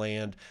pegged to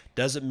land.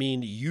 Doesn't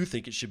mean you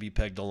think it should be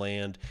pegged to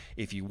land.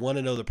 If you want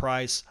to know the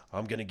price,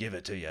 I'm going to give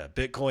it to you.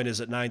 Bitcoin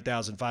is at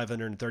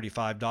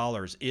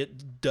 $9,535.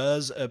 It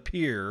does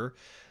appear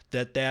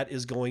that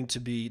is going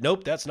to be,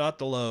 nope, that's not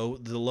the low.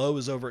 The low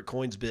is over at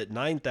CoinsBit,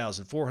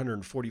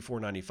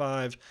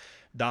 9,444.95.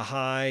 The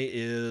high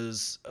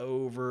is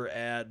over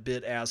at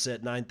Bit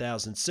Asset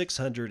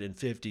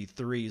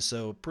 9,653,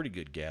 so pretty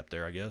good gap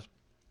there, I guess.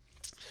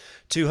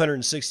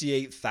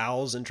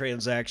 268,000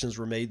 transactions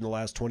were made in the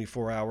last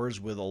 24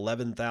 hours, with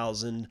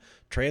 11,000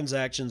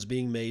 transactions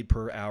being made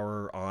per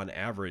hour on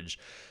average.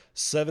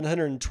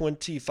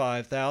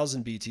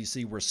 725,000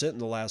 BTC were sent in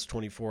the last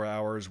 24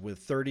 hours, with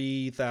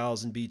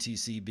 30,000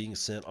 BTC being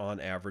sent on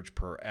average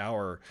per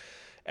hour.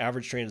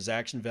 Average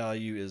transaction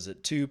value is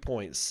at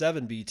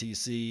 2.7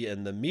 BTC,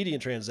 and the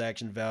median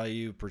transaction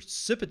value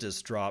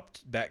precipitous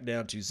dropped back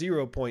down to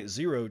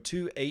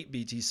 0.028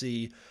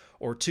 BTC,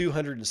 or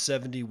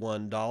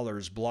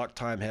 $271. Block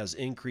time has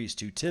increased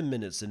to 10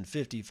 minutes and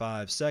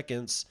 55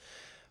 seconds.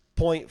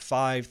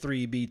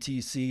 0.53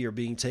 BTC are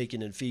being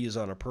taken in fees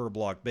on a per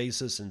block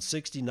basis, and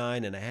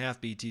 69.5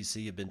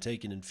 BTC have been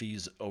taken in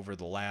fees over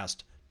the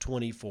last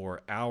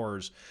 24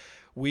 hours.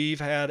 We've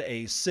had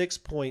a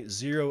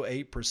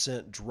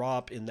 6.08%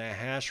 drop in the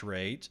hash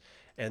rate,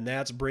 and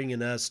that's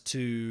bringing us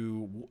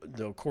to,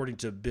 according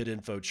to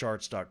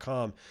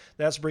bitinfocharts.com,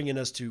 that's bringing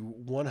us to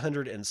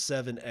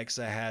 107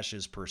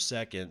 exahashes per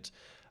second.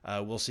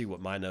 We'll see what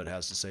my node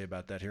has to say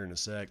about that here in a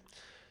sec.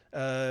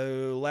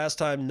 Last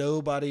time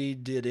nobody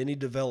did any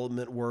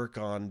development work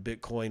on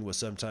Bitcoin was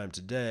sometime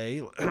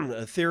today.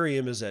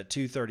 Ethereum is at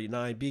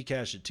 239,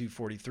 Bcash at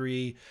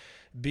 243,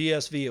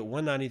 BSV at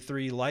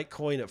 193,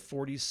 Litecoin at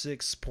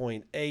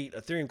 46.8,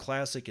 Ethereum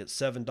Classic at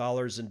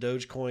 $7, and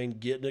Dogecoin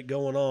getting it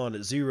going on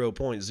at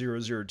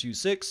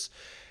 0.0026.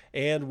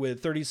 And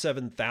with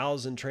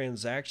 37,000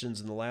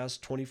 transactions in the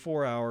last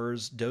 24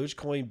 hours,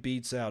 Dogecoin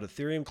beats out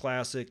Ethereum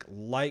Classic,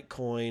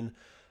 Litecoin,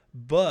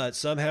 but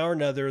somehow or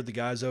another, the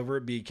guys over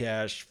at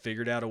Bcash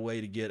figured out a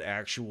way to get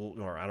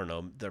actual, or I don't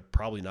know, they're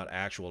probably not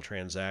actual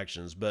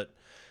transactions, but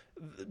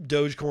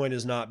Dogecoin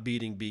is not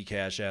beating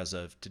Bcash as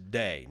of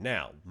today.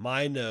 Now,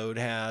 my node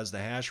has the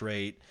hash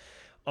rate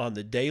on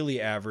the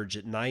daily average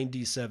at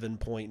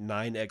 97.9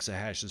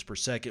 exahashes per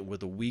second,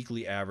 with a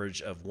weekly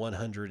average of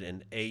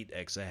 108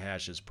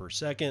 exahashes per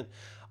second.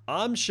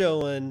 I'm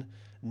showing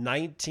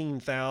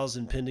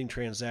 19,000 pending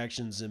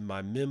transactions in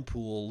my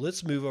mempool.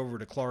 Let's move over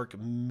to Clark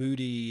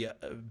Moody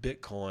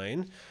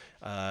Bitcoin.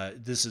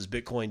 This is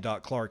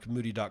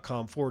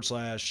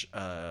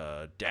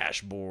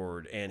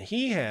bitcoin.clarkmoody.com/dashboard. And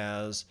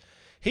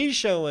he's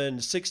showing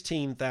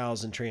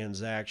 16,000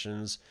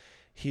 transactions.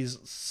 He's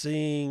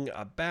seeing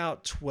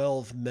about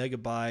 12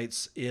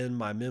 megabytes in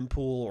my mempool,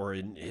 or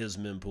in his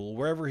mempool,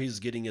 wherever he's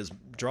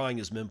drawing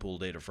his mempool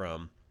data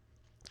from.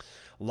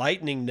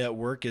 Lightning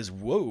Network is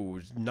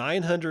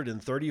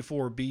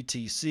 934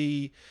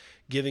 BTC,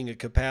 giving a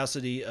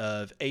capacity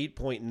of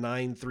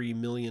 $8.93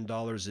 million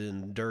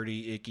in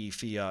dirty, icky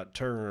fiat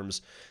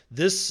terms.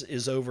 This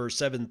is over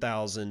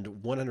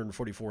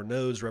 7,144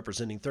 nodes,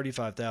 representing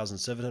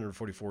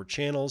 35,744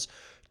 channels.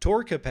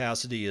 Tor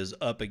capacity is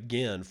up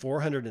again,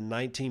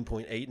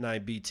 419.89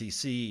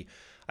 BTC.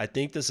 I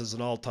think this is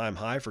an all-time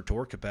high for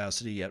Tor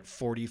capacity at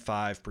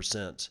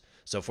 45%.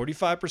 So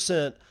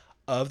 45%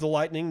 of the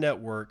Lightning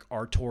Network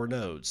are Tor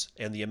nodes,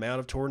 and the amount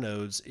of Tor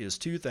nodes is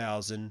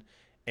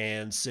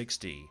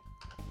 2,060.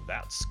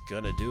 That's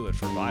gonna do it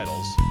for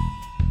vitals.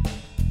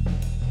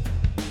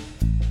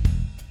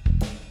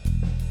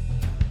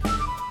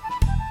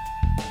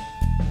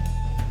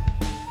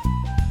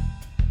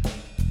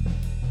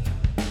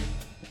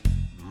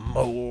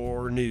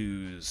 More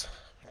news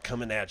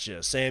coming at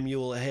you.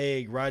 Samuel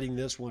Hague writing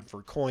this one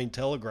for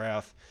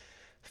Cointelegraph.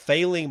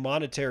 Failing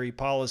monetary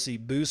policy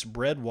boosts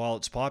bread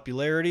wallet's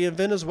popularity in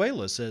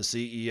Venezuela, says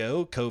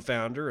CEO.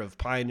 Co-founder of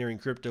pioneering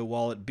crypto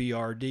wallet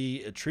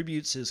BRD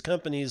attributes his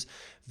company's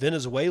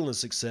Venezuelan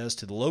success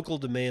to the local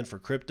demand for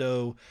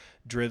crypto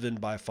driven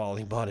by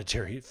failing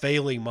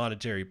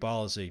monetary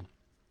policy.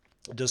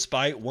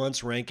 Despite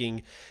once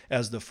ranking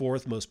as the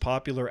fourth most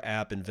popular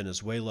app in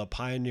Venezuela,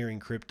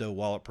 pioneering crypto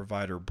wallet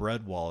provider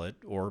Bread Wallet,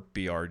 or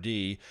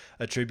BRD,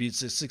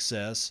 attributes its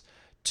success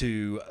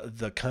in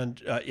the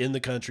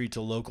country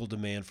to local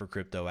demand for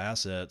crypto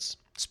assets.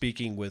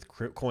 Speaking with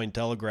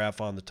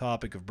Cointelegraph on the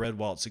topic of Bread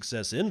Wallet's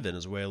success in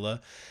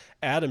Venezuela,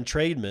 Adam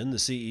Trademan, the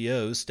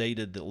CEO,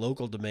 stated that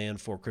local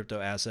demand for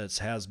crypto assets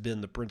has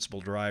been the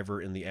principal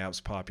driver in the app's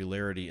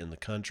popularity in the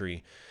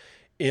country.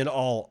 In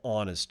all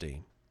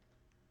honesty,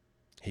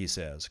 he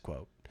says,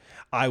 quote,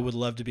 I would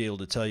love to be able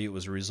to tell you it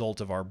was a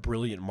result of our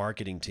brilliant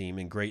marketing team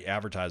and great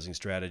advertising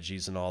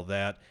strategies and all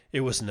that.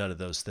 It was none of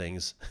those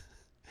things.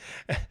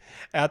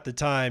 At the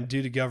time,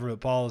 due to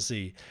government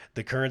policy,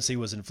 the currency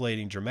was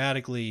inflating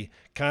dramatically,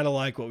 kind of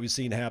like what we've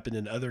seen happen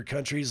in other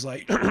countries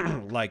like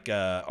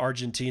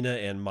Argentina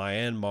and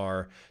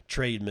Myanmar,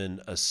 Trademan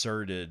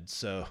asserted.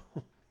 So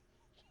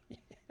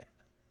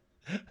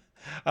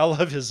I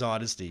love his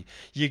honesty.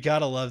 You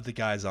gotta love the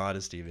guy's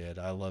honesty, man.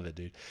 I love it,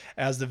 dude.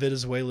 As the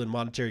Venezuelan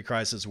monetary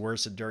crisis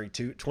worsened during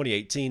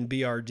 2018,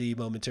 BRD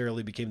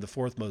momentarily became the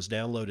fourth most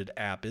downloaded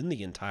app in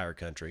the entire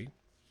country.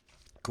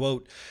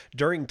 Quote,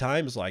 during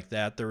times like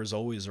that, there is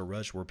always a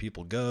rush where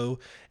people go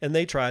and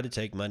they try to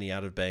take money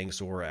out of banks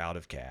or out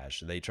of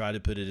cash. They try to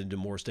put it into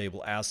more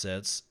stable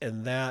assets,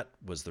 and that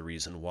was the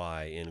reason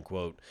why, end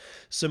quote.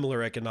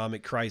 Similar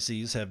economic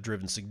crises have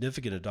driven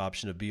significant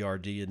adoption of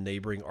BRD in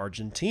neighboring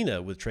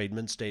Argentina, with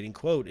tradesmen stating,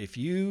 quote, if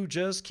you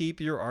just keep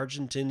your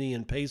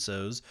Argentinian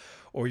pesos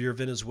or your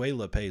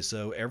Venezuela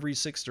peso every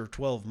 6 or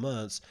 12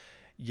 months,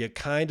 you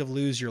kind of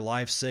lose your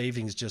life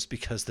savings just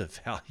because the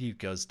value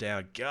goes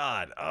down.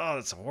 God, oh,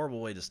 that's a horrible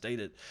way to state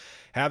it.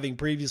 Having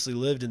previously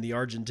lived in the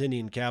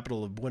Argentinian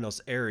capital of Buenos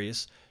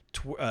Aires,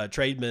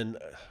 Trademan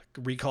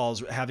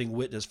recalls having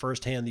witnessed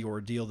firsthand the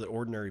ordeal that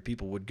ordinary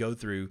people would go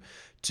through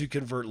to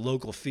convert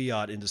local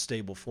fiat into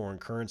stable foreign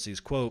currencies.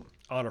 Quote,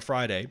 on a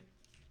Friday,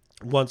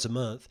 once a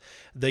month,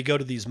 they go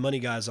to these money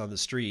guys on the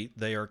street.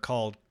 They are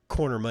called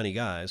corner money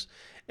guys,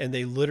 and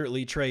they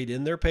literally trade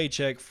in their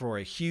paycheck for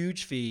a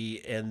huge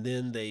fee, and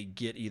then they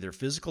get either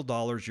physical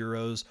dollars,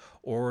 euros,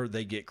 or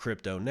they get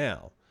crypto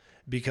now,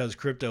 because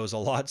crypto is a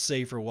lot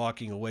safer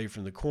walking away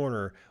from the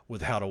corner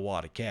without a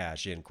wad of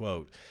cash, end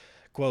quote.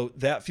 Quote,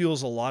 that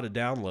fuels a lot of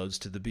downloads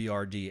to the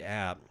BRD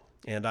app,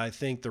 and I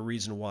think the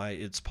reason why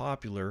it's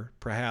popular,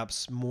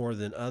 perhaps more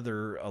than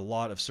other than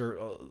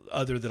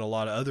a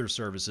lot of other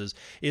services,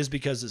 is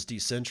because it's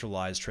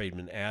decentralized,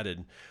 Trademan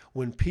added.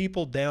 When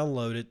people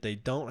download it, they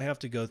don't have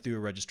to go through a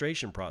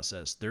registration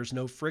process. There's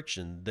no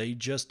friction. They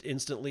just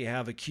instantly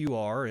have a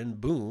QR and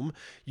boom,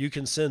 you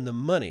can send them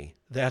money.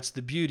 That's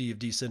the beauty of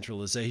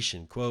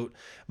decentralization. Quote,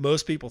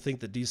 most people think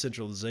that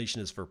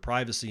decentralization is for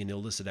privacy and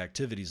illicit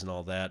activities and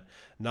all that.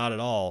 Not at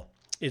all.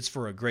 It's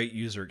for a great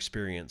user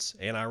experience.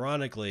 And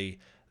ironically,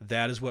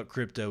 that is what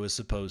crypto is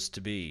supposed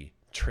to be,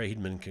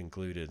 Trademan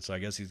concluded. So I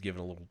guess he's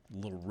giving a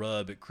little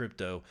rub at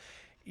crypto.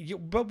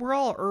 But we're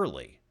all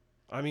early.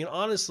 I mean,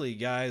 honestly,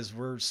 guys,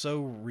 we're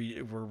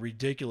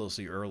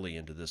ridiculously early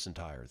into this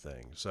entire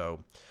thing. So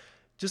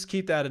just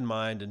keep that in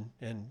mind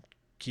and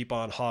keep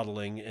on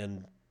hodling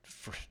and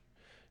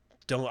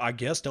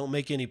don't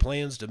make any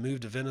plans to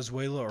move to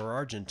Venezuela or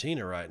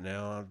Argentina right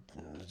now.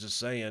 I'm just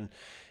saying.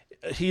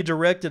 He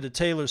directed a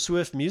Taylor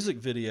Swift music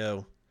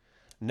video.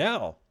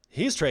 Now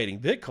he's trading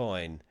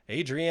Bitcoin.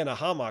 Adriana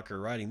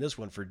Hamacher writing this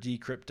one for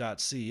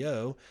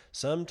Decrypt.co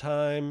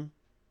sometime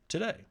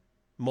today.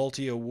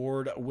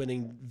 Multi-award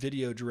winning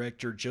video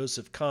director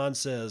Joseph Kahn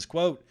says,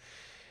 quote,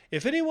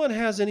 if anyone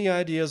has any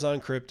ideas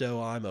on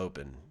crypto, I'm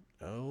open.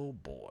 Oh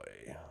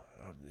boy.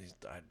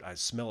 I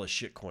smell a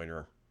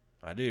shitcoiner.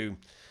 I do.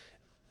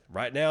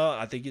 Right now,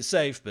 I think it's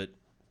safe, but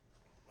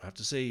I have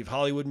to see. If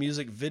Hollywood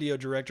music video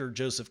director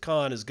Joseph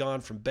Kahn has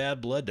gone from bad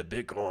blood to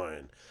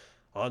Bitcoin.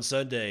 On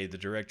Sunday, the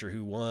director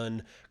who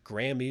won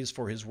Grammys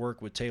for his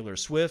work with Taylor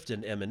Swift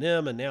and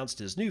Eminem announced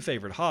his new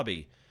favorite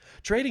hobby,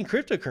 trading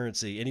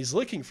cryptocurrency, and he's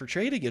looking for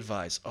trading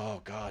advice.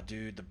 Oh, God,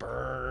 dude, the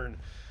burn.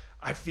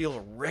 I feel a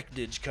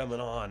wreckage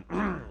coming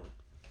on.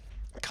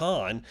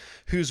 Khan,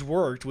 who's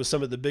worked with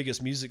some of the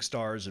biggest music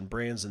stars and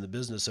brands in the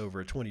business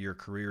over a 20-year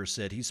career,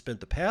 said he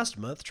spent the past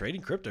month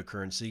trading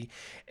cryptocurrency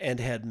and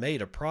had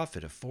made a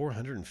profit of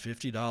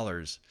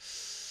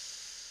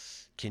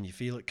 $450. Can you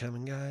feel it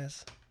coming,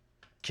 guys?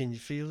 Can you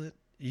feel it?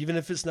 Even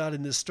if it's not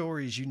in this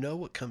story, you know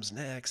what comes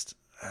next.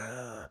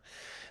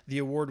 The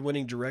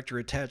award-winning director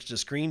attached a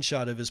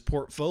screenshot of his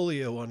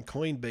portfolio on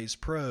Coinbase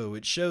Pro.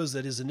 It shows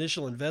that his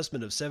initial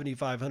investment of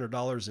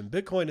 $7,500 in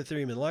Bitcoin,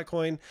 Ethereum, and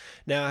Litecoin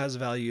now has a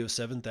value of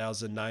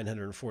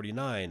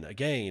 $7,949, a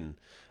gain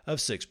of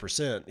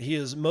 6%. He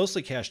is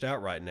mostly cashed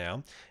out right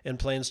now and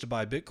plans to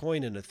buy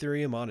Bitcoin and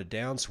Ethereum on a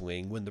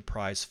downswing when the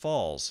price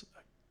falls.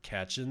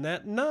 Catching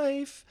that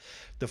knife.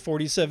 The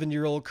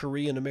 47-year-old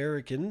Korean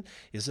American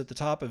is at the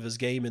top of his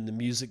game in the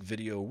music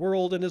video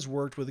world and has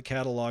worked with a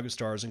catalog of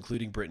stars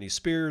including Britney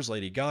Spears,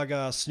 Lady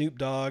Gaga, Snoop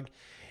Dogg,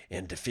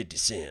 and the 50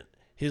 Cent.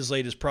 His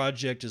latest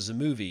project is a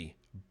movie,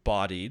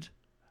 Bodied,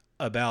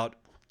 about,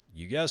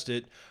 you guessed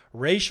it,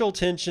 racial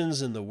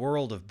tensions in the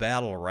world of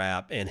battle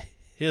rap, and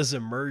his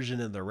immersion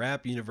in the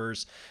rap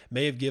universe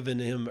may have given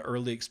him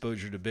early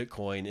exposure to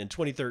Bitcoin. In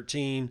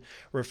 2013,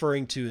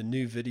 referring to a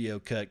new video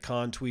cut,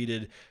 Khan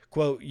tweeted,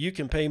 quote, you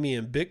can pay me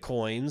in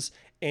Bitcoins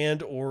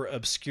and or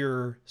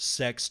obscure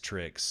sex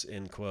tricks,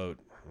 end quote.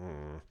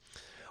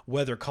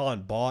 Whether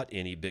Khan bought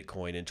any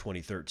Bitcoin in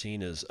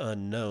 2013 is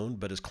unknown,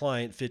 but his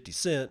client, 50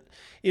 Cent,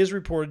 is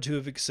reported to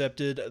have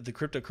accepted the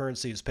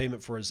cryptocurrency as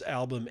payment for his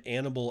album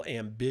Animal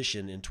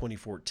Ambition in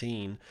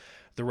 2014.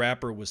 The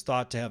rapper was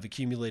thought to have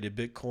accumulated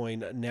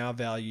Bitcoin, now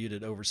valued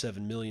at over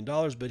 $7 million,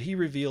 but he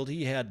revealed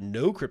he had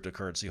no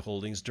cryptocurrency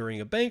holdings during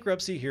a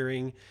bankruptcy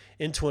hearing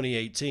in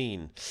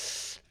 2018.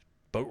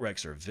 Boat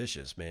wrecks are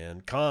vicious,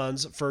 man.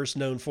 Khan's first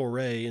known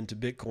foray into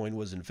Bitcoin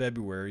was in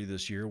February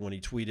this year when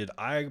he tweeted,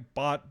 "I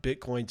bought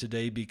Bitcoin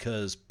today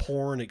because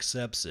porn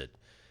accepts it.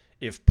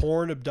 If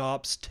porn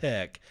adopts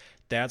tech,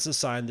 that's a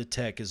sign the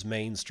tech is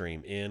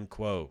mainstream," end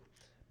quote.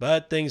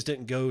 But things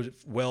didn't go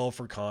well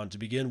for Khan to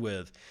begin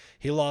with.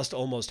 He lost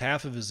almost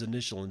half of his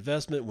initial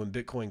investment when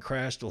Bitcoin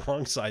crashed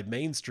alongside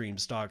mainstream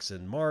stocks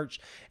in March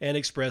and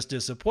expressed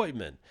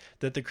disappointment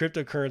that the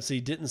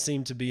cryptocurrency didn't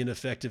seem to be an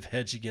effective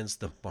hedge against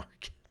the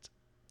market.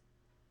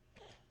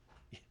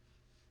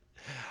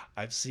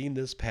 I've seen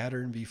this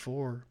pattern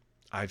before.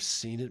 I've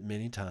seen it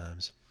many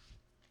times.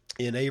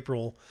 In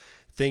April,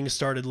 things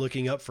started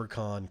looking up for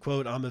Khan.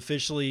 Quote, "I'm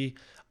officially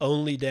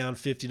only down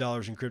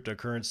 $50 in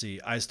cryptocurrency.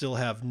 I still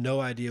have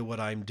no idea what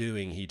I'm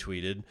doing," he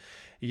tweeted.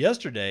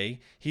 Yesterday,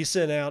 he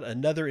sent out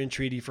another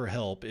entreaty for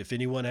help. "If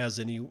anyone has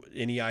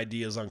any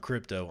ideas on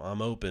crypto,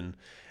 I'm open."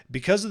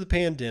 Because of the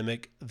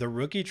pandemic, the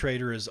rookie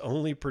trader has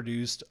only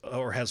produced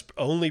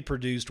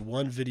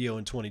one video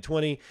in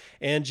 2020,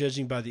 and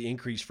judging by the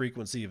increased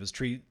frequency of his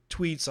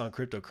tweets on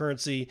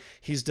cryptocurrency,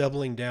 he's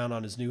doubling down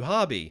on his new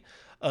hobby.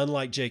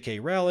 Unlike J.K.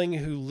 Rowling,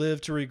 who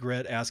lived to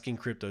regret asking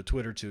crypto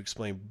Twitter to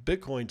explain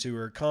Bitcoin to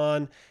her,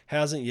 Khan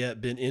hasn't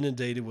yet been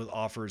inundated with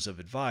offers of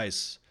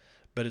advice,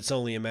 but it's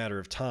only a matter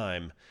of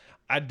time.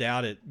 I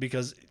doubt it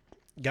because,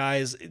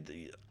 guys,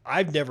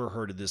 I've never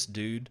heard of this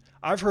dude.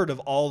 I've heard of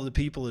all the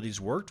people that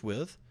he's worked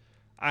with.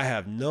 I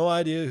have no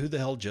idea who the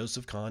hell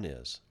Joseph Khan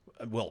is.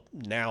 Well,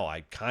 now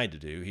I kind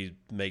of do. He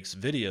makes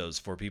videos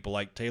for people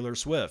like Taylor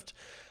Swift.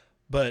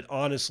 But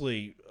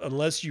honestly,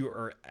 unless you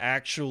are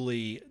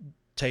actually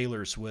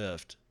Taylor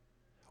Swift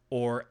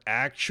or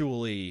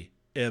actually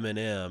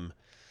Eminem,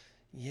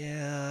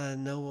 yeah,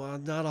 no,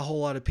 not a whole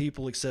lot of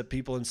people except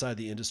people inside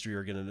the industry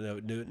are going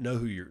to know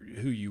who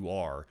you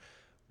are,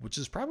 which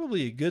is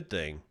probably a good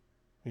thing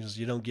because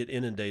you don't get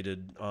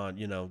inundated on,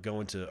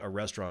 going to a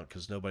restaurant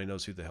because nobody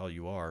knows who the hell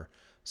you are.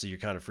 So you're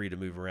kind of free to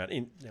move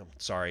around.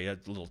 Sorry, a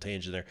little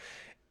tangent there.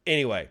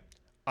 Anyway,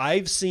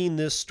 I've seen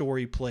this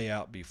story play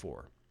out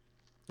before.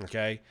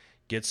 Okay,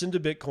 gets into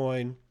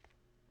Bitcoin,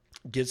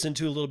 gets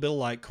into a little bit of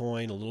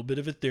Litecoin, a little bit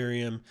of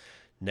Ethereum.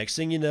 Next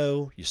thing you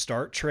know, you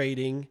start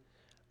trading.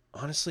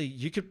 Honestly,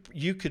 you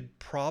could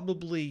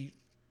probably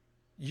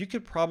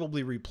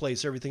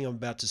replace everything I'm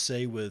about to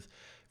say with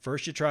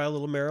first you try a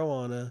little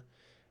marijuana,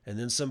 and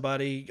then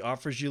somebody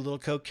offers you a little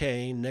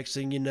cocaine. Next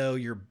thing you know,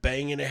 you're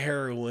banging a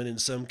heroin in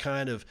some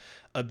kind of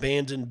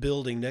abandoned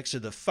building next to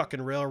the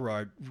fucking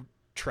railroad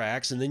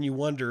tracks, and then you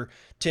wonder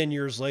 10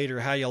 years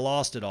later how you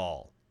lost it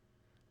all.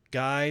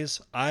 Guys,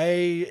 I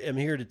am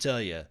here to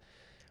tell you,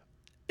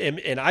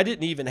 and I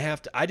didn't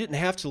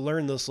have to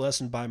learn this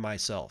lesson by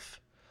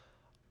myself.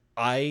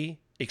 I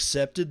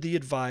accepted the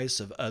advice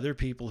of other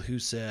people who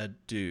said,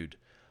 "Dude,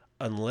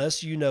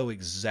 unless you know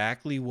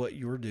exactly what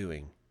you're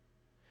doing,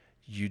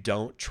 you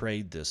don't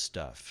trade this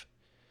stuff.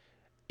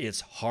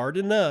 It's hard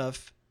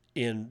enough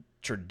in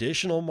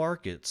traditional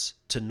markets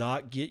to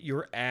not get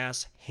your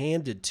ass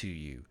handed to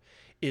you.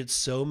 It's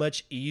so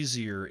much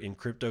easier in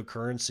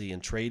cryptocurrency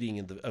and trading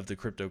of the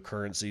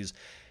cryptocurrencies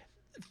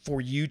for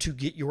you to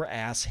get your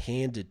ass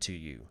handed to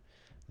you."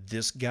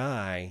 This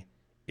guy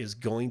is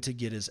going to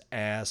get his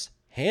ass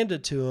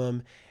handed to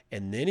him,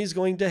 and then he's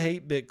going to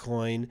hate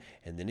Bitcoin,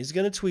 and then he's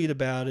going to tweet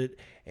about it,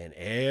 and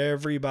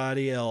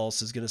everybody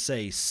else is going to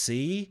say,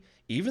 "See,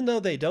 even though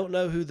they don't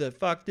know who the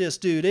fuck this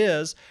dude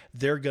is,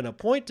 they're going to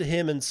point to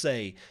him and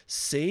say,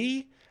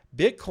 'See,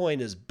 Bitcoin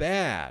is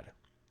bad.'"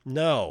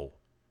 No,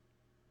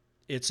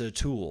 it's a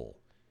tool.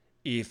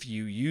 If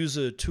you use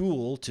a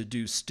tool to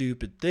do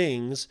stupid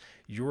things,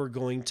 you're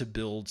going to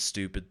build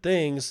stupid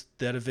things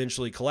that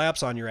eventually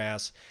collapse on your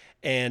ass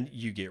and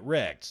you get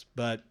wrecked.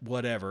 But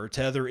whatever.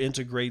 Tether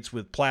integrates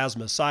with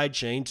Plasma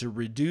sidechain to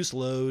reduce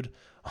load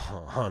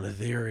on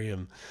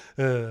Ethereum.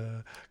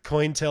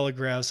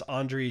 Cointelegraph's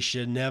Andriy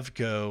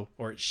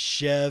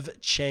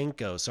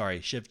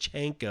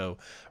Shevchenko,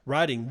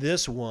 writing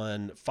this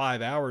one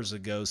 5 hours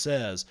ago,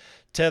 says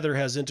Tether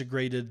has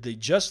integrated the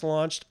just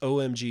launched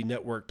OMG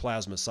network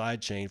Plasma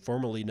sidechain,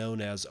 formerly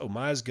known as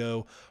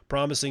OmiseGo,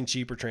 promising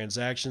cheaper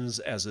transactions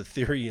as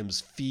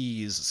Ethereum's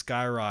fees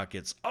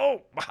skyrockets.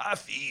 Oh, my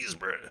fees,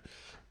 bro.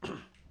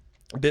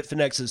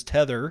 Bitfinex's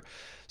Tether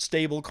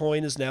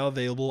stablecoin is now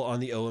available on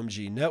the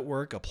OMG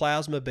network, a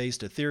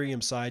plasma-based Ethereum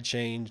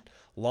sidechain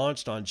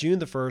launched on June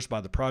the 1st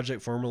by the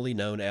project formerly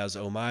known as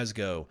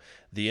OmiseGo.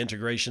 The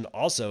integration,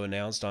 also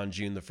announced on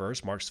June the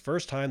 1st, marks the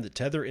first time that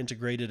Tether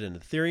integrated an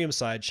Ethereum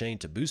sidechain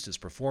to boost its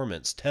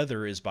performance.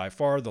 Tether is by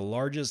far the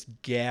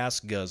largest gas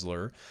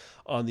guzzler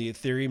on the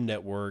Ethereum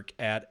network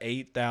at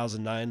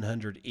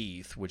 8,900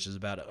 ETH, which is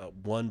about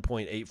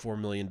 $1.84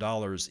 million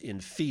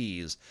in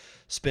fees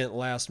spent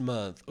last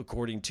month,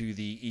 according to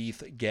the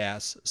ETH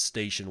gas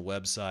station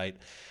website.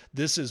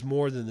 This is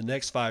more than the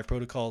next 5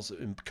 protocols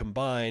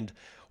combined,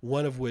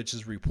 one of which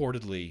is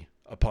reportedly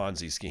a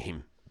Ponzi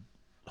scheme.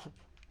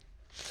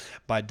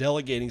 By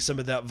delegating some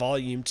of that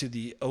volume to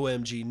the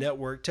OMG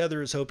network,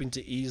 Tether is hoping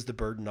to ease the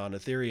burden on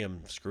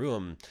Ethereum. Screw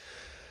them.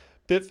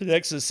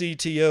 Bitfinex's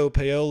CTO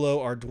Paolo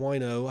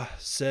Arduino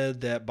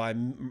said that by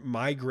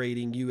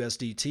migrating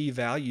USDT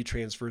value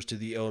transfers to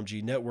the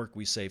OMG network,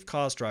 we save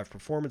costs, drive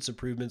performance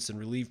improvements, and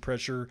relieve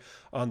pressure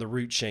on the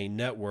root chain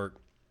network.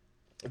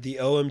 The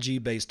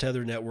OMG-based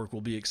Tether network will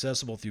be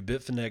accessible through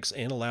Bitfinex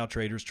and allow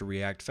traders to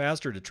react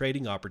faster to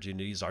trading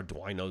opportunities,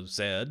 Arduino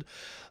said.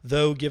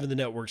 Though, given the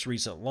network's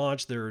recent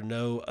launch, there are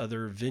no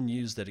other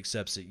venues that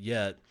accepts it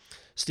yet.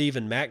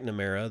 Stephen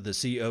McNamara, the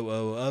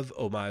COO of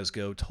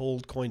OmiseGo,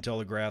 told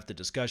Cointelegraph that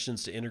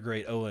discussions to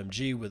integrate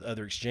OMG with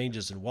other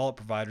exchanges and wallet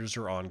providers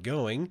are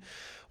ongoing.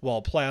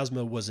 While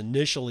Plasma was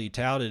initially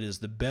touted as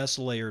the best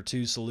Layer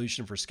 2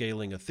 solution for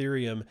scaling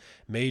Ethereum,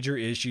 major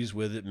issues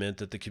with it meant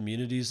that the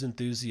community's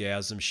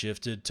enthusiasm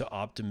shifted to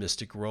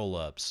optimistic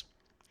roll-ups.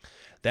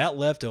 That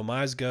left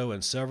OmiseGo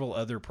and several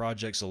other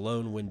projects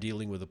alone when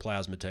dealing with the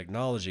Plasma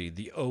technology.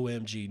 The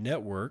OMG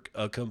network,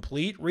 a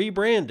complete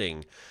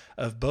rebranding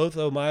of both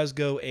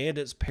OmiseGo and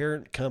its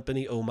parent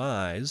company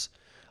Omise,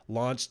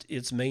 launched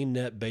its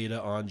mainnet beta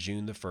on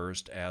June the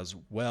 1st as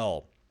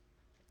well.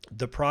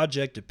 The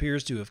project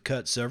appears to have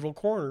cut several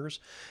corners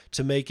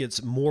to make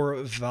its more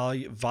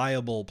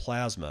viable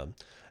Plasma.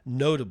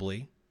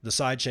 Notably, the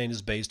sidechain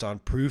is based on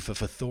proof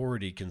of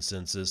authority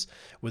consensus,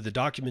 with the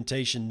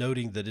documentation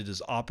noting that it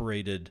is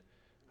operated,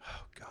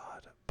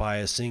 by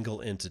a single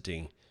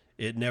entity.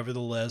 It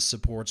nevertheless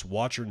supports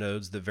watcher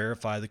nodes that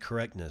verify the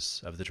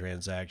correctness of the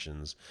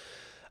transactions.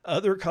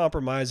 Other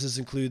compromises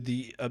include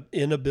the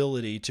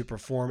inability to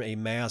perform a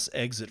mass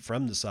exit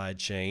from the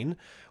sidechain,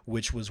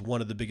 which was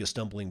one of the biggest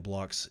stumbling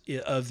blocks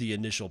of the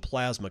initial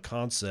Plasma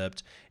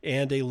concept,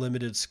 and a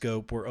limited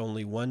scope where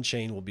only one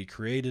chain will be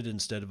created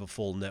instead of a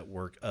full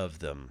network of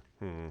them.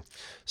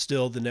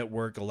 Still, the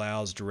network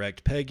allows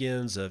direct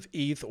peg-ins of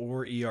ETH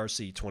or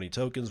ERC20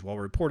 tokens while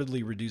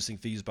reportedly reducing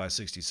fees by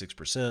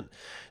 66%.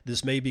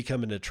 This may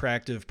become an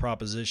attractive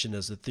proposition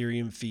as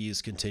Ethereum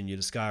fees continue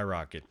to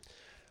skyrocket.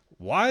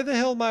 Why the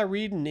hell am I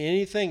reading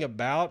anything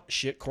about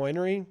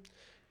shitcoinery?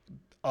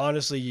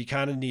 Honestly, you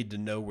kind of need to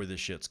know where this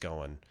shit's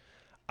going.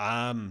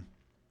 I'm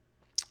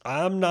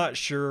not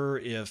sure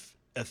if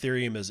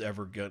Ethereum is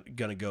ever going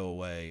to go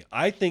away.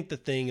 I think the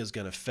thing is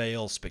going to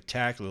fail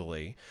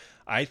spectacularly.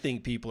 I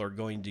think people are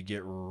going to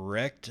get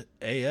wrecked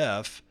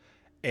AF,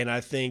 and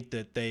I think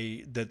that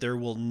there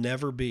will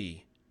never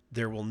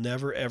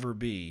ever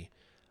be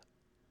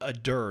a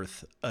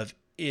dearth of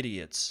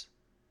idiots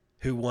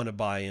who want to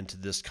buy into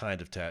this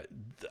kind of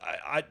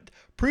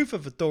proof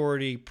of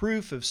authority,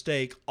 proof of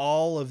stake,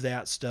 all of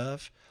that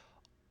stuff.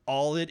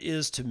 All it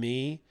is to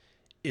me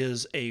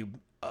is a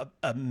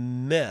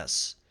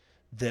mess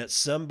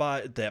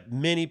that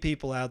many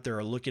people out there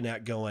are looking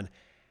at going,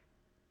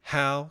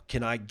 how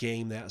can I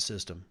game that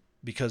system?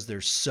 Because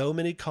there's so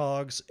many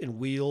cogs and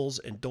wheels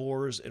and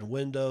doors and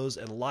windows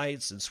and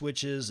lights and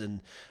switches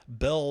and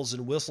bells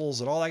and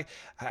whistles and all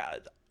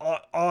that.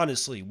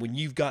 Honestly, when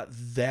you've got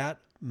that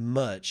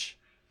much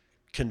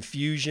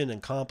confusion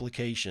and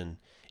complication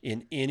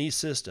in any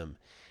system,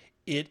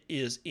 it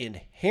is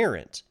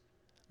inherent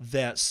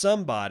that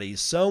somebody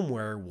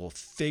somewhere will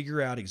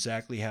figure out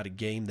exactly how to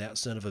game that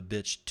son of a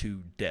bitch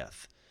to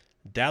death.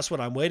 That's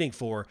what I'm waiting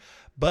for.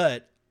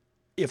 But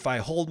if I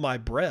hold my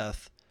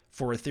breath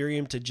for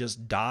Ethereum to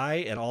just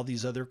die and all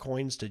these other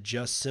coins to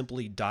just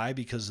simply die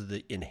because of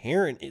the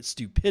inherent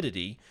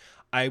stupidity,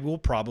 I will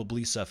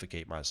probably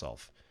suffocate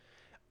myself.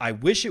 I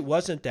wish it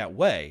wasn't that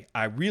way.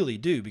 I really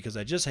do, because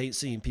I just hate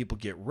seeing people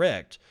get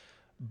wrecked.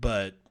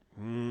 But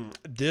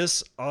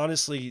this,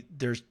 honestly,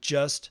 there's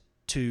just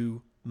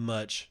too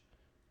much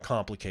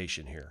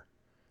complication here.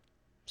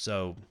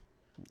 So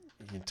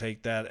you can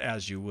take that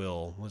as you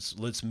will.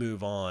 Let's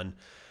move on.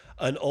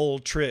 An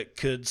old trick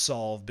could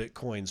solve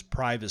Bitcoin's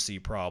privacy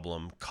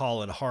problem.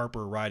 Colin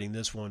Harper writing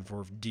this one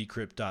for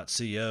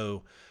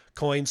Decrypt.co.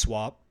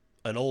 CoinSwap,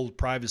 an old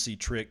privacy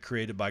trick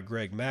created by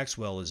Greg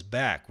Maxwell, is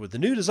back with a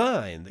new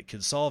design that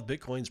could solve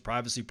Bitcoin's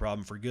privacy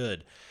problem for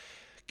good.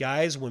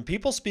 Guys, when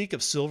people speak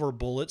of silver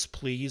bullets,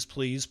 please,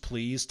 please,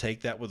 please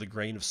take that with a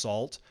grain of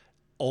salt.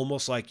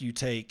 Almost like you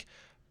take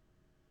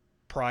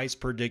price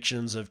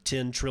predictions of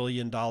 $10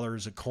 trillion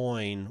a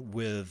coin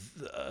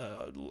with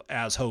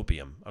as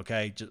hopium.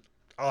 Okay, just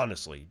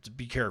honestly,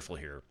 be careful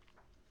here.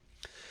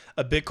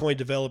 A Bitcoin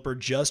developer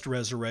just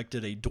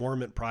resurrected a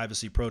dormant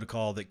privacy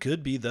protocol that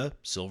could be the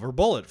silver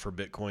bullet for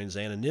Bitcoin's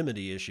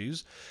anonymity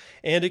issues,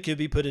 and it could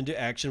be put into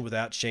action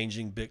without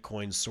changing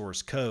Bitcoin's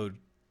source code.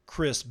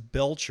 Chris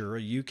Belcher,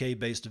 a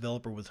UK-based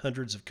developer with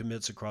hundreds of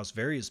commits across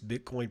various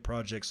Bitcoin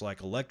projects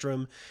like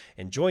Electrum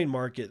and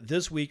JoinMarket,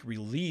 this week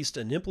released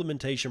an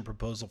implementation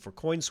proposal for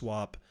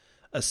CoinSwap,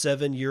 a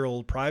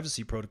 7-year-old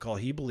privacy protocol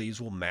he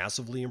believes will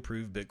massively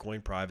improve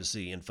Bitcoin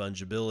privacy and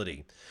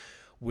fungibility.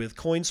 With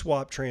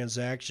CoinSwap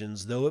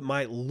transactions, though it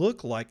might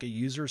look like a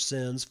user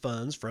sends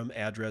funds from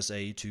address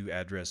A to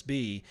address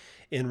B,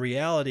 in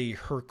reality,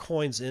 her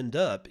coins end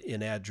up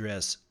in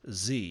address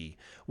Z,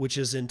 which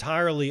is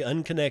entirely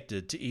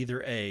unconnected to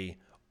either A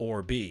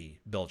or B,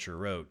 Belcher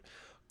wrote.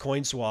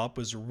 CoinSwap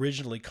was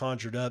originally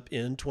conjured up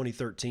in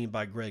 2013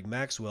 by Greg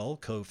Maxwell,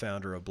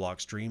 co-founder of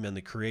Blockstream and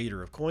the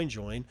creator of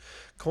CoinJoin,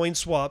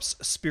 CoinSwap's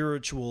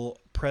spiritual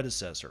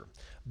predecessor.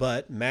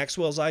 But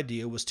Maxwell's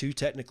idea was too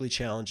technically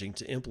challenging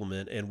to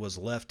implement and was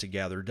left to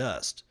gather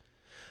dust.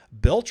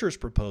 Belcher's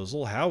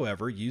proposal,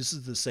 however,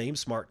 uses the same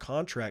smart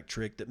contract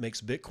trick that makes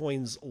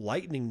Bitcoin's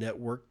Lightning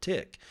Network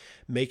tick,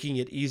 making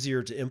it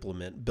easier to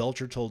implement.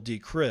 Belcher told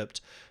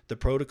Decrypt the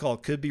protocol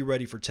could be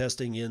ready for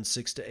testing in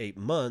 6 to 8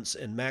 months,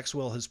 and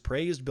Maxwell has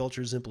praised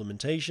Belcher's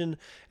implementation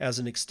as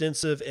an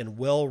extensive and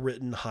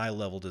well-written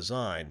high-level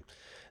design.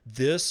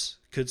 This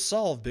could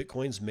solve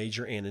Bitcoin's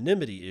major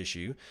anonymity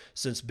issue.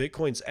 Since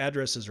Bitcoin's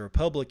addresses are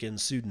public and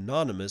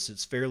pseudonymous,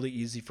 it's fairly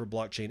easy for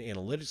blockchain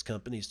analytics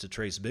companies to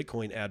trace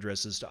Bitcoin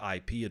addresses to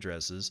IP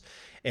addresses.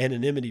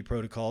 Anonymity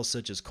protocols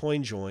such as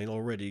CoinJoin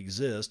already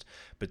exist,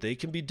 but they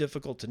can be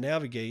difficult to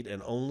navigate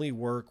and only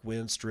work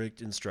when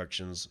strict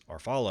instructions are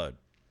followed.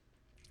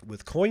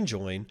 With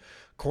CoinJoin,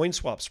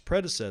 CoinSwap's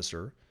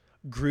predecessor,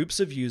 groups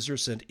of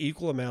users send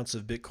equal amounts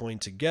of Bitcoin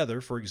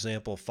together. For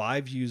example,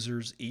 5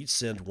 users each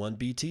send 1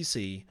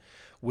 BTC,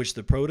 which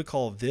the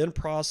protocol then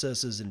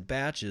processes in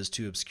batches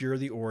to obscure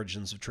the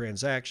origins of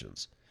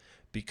transactions.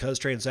 Because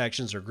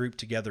transactions are grouped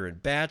together in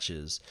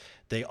batches,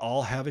 they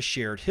all have a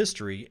shared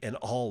history and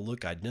all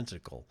look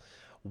identical.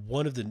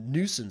 One of the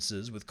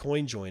nuisances with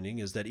coin joining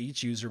is that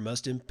each user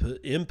must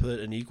input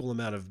an equal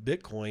amount of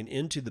Bitcoin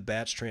into the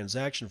batch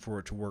transaction for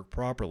it to work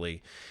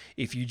properly.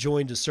 If you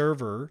joined a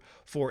server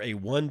for a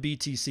 1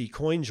 BTC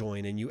coin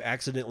join and you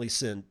accidentally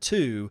send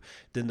 2,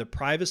 then the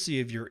privacy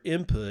of your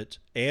input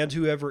and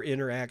whoever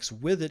interacts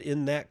with it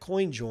in that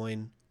coin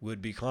join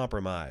would be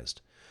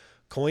compromised.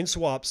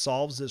 CoinSwap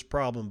solves this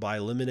problem by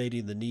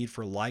eliminating the need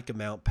for like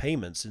amount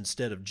payments.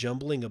 Instead of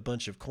jumbling a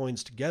bunch of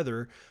coins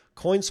together,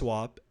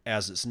 CoinSwap,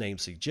 as its name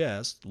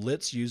suggests,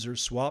 lets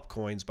users swap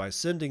coins by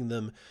sending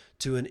them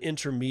to an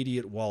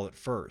intermediate wallet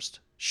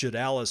first. Should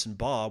Alice and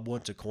Bob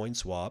want to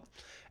CoinSwap,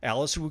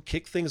 Alice would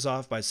kick things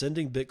off by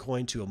sending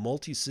Bitcoin to a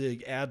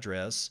multi-sig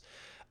address,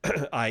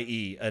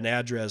 i.e., an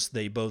address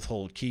they both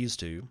hold keys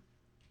to.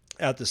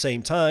 At the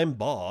same time,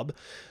 Bob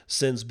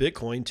sends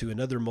Bitcoin to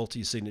another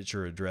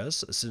multi-signature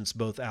address. Since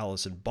both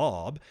Alice and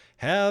Bob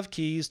have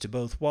keys to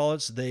both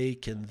wallets, they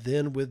can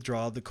then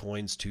withdraw the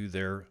coins to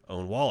their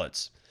own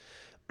wallets.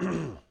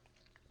 A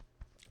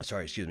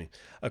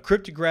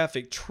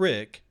cryptographic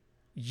trick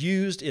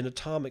used in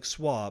atomic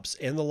swaps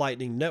and the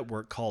Lightning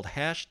Network called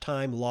hash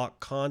time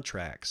lock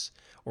contracts,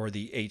 or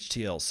the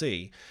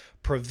HTLC,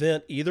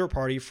 prevent either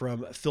party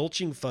from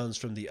filching funds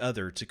from the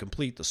other. To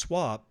complete the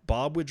swap,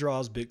 Bob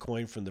withdraws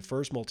Bitcoin from the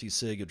first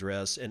multi-sig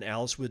address and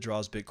Alice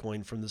withdraws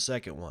Bitcoin from the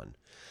second one.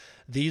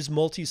 These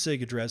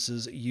multi-sig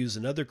addresses use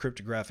another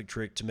cryptographic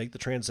trick to make the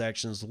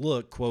transactions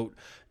look, quote,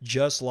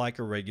 just like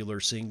a regular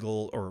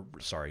single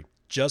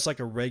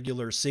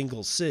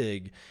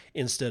sig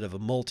instead of a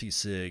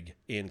multi-sig,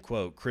 end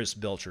quote, Chris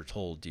Belcher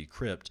told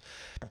Decrypt.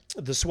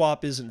 The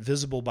swap isn't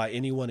visible by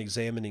anyone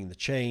examining the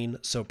chain,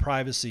 so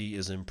privacy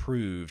is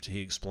improved,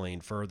 he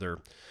explained further.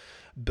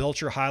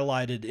 Belcher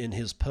highlighted in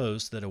his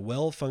post that a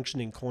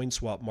well-functioning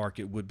CoinSwap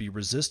market would be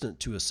resistant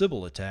to a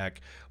Sybil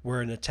attack,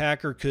 where an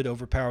attacker could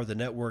overpower the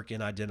network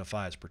and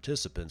identify its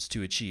participants.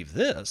 To achieve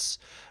this,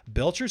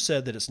 Belcher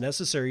said that it's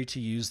necessary to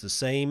use the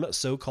same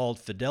so-called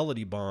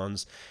fidelity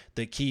bonds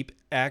that keep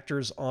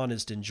actors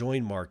honest in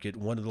Join Market,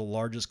 one of the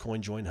largest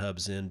CoinJoin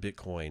hubs in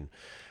Bitcoin.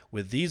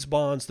 With these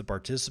bonds, the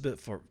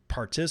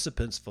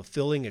participants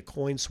fulfilling a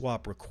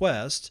CoinSwap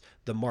request,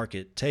 the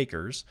market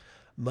takers,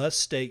 must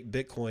stake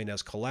Bitcoin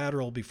as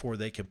collateral before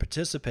they can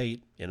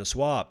participate in a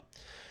swap.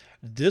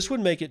 This would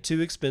make it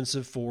too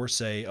expensive for,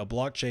 say, a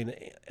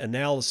blockchain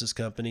analysis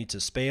company to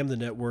spam the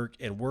network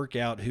and work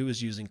out who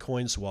is using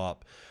CoinSwap.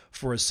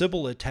 For a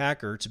Sybil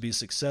attacker to be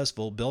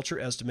successful, Belcher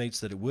estimates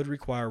that it would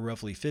require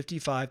roughly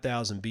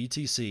 55,000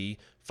 BTC,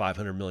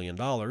 $500 million,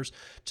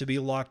 to be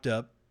locked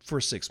up for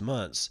 6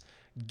 months.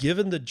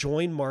 Given the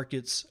join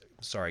market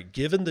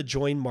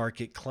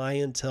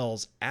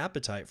clientele's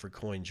appetite for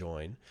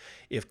CoinJoin,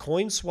 if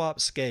CoinSwap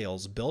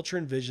scales,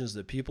 Belcher envisions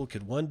that people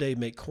could one day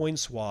make coin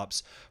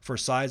swaps for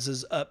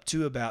sizes up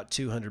to about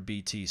 200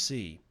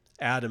 BTC.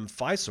 Adam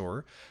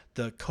Fisor,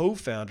 the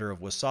co-founder of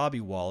Wasabi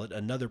Wallet,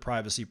 another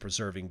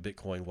privacy-preserving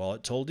Bitcoin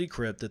wallet, told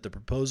Decrypt that the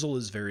proposal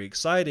is very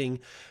exciting,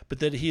 but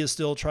that he is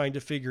still trying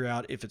to figure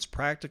out if its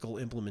practical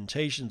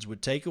implementations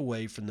would take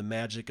away from the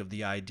magic of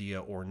the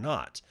idea or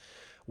not.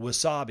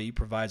 Wasabi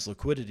provides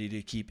liquidity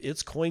to keep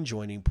its coin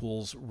joining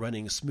pools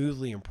running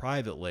smoothly and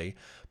privately.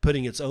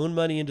 Putting its own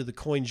money into the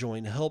coin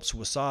join helps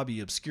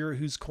Wasabi obscure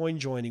who's coin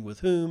joining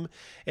with whom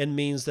and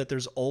means that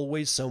there's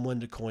always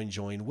someone to coin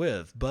join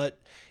with. But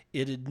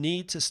it'd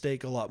need to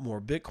stake a lot more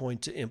Bitcoin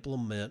to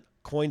implement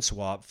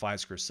CoinSwap,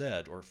 Fisor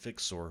said, or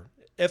Fixor,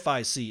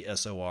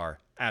 Ficsor.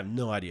 I have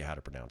no idea how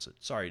to pronounce it.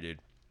 Sorry, dude.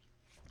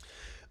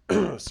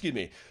 Excuse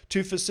me.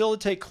 To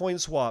facilitate coin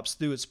swaps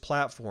through its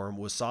platform,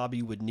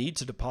 Wasabi would need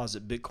to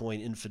deposit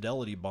Bitcoin in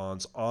fidelity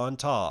bonds on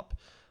top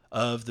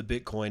of the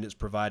Bitcoin it's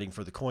providing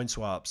for the coin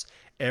swaps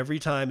every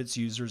time its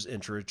users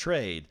enter a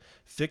trade.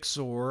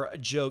 Fixor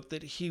joked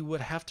that he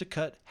would have to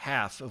cut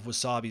half of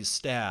Wasabi's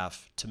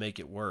staff to make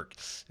it work.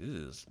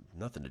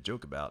 Nothing to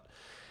joke about.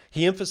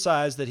 He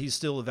emphasized that he's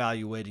still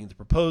evaluating the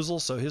proposal,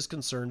 so his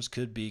concerns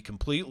could be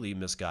completely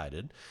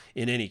misguided.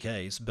 In any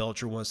case,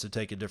 Belcher wants to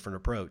take a different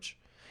approach.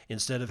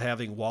 Instead of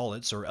having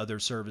wallets or other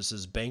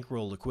services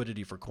bankroll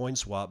liquidity for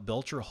CoinSwap,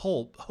 Belcher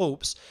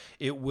hopes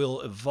it will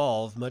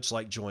evolve much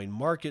like Join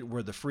Market,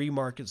 where the free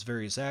market's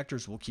various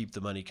actors will keep the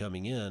money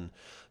coming in.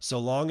 So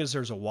long as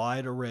there's a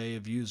wide array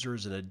of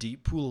users and a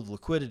deep pool of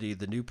liquidity,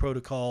 the new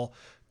protocol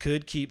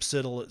could keep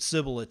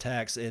Sybil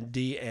attacks and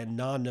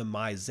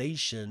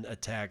de-anonymization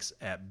attacks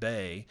at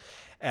bay.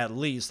 At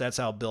least that's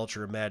how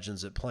Belcher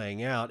imagines it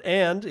playing out.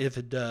 And if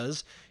it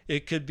does,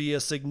 it could be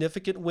a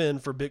significant win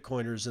for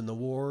Bitcoiners in the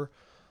war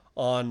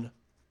on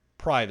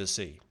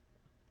privacy.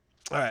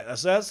 All right,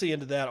 so that's the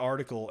end of that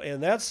article,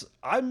 and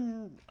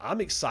I'm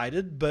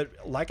excited, but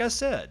like I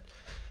said,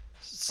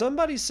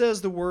 somebody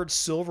says the word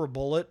silver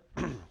bullet,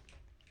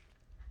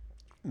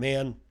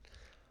 man,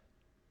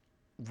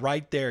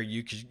 right there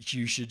you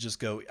should just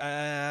go,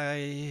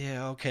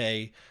 yeah,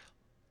 okay.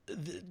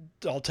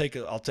 I'll take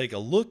a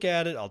look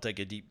at it. I'll take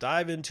a deep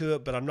dive into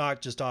it, but I'm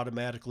not just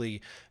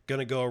automatically going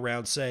to go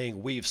around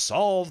saying we've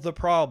solved the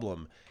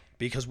problem,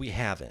 because we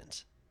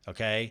haven't.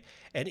 Okay.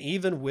 And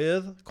even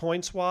with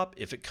CoinSwap,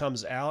 if it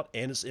comes out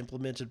and it's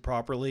implemented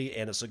properly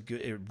and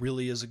it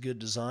really is a good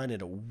design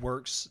and it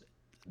works,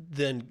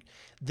 then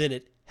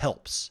it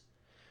helps.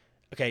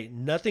 Okay.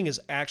 Nothing is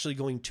actually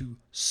going to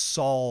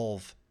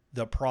solve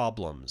the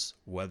problems,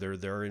 whether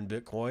they're in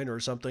Bitcoin or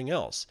something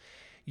else.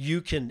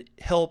 You can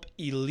help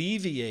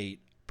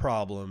alleviate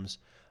problems,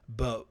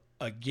 but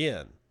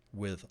again,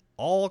 with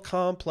all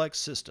complex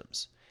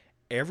systems,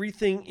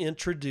 everything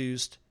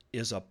introduced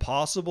is a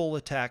possible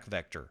attack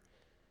vector.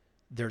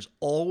 There's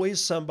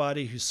always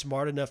somebody who's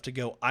smart enough to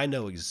go, I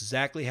know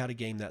exactly how to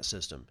game that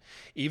system.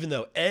 Even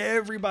though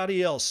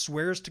everybody else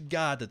swears to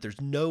God that there's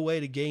no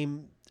way to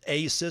game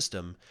a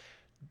system,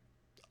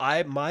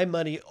 my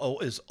money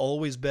is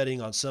always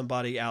betting on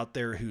somebody out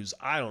there who's,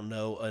 I don't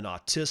know, an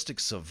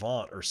autistic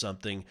savant or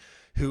something,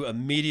 who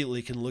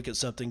immediately can look at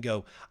something and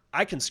go,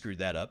 I can screw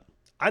that up.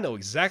 I know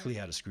exactly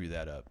how to screw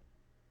that up.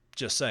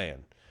 Just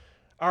saying.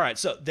 All right,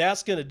 so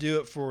that's going to do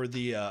it for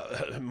the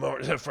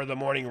for the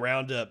morning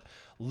roundup.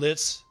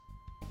 Let's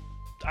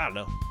do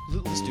a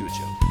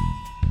joke.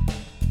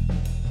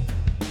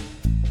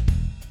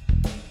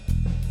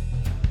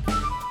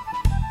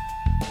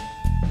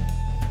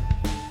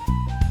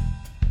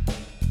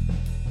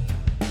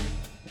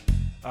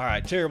 All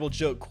right, Terrible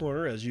Joke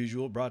Corner, as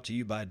usual, brought to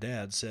you by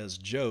Dad Says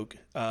Joke.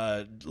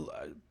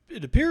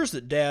 It appears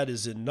that Dad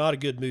is in not a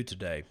good mood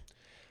today.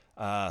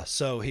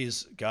 So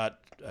he's got,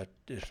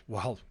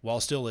 while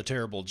still a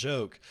terrible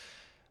joke,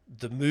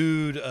 the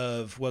mood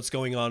of what's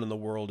going on in the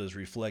world is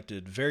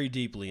reflected very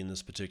deeply in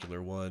this particular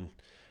one.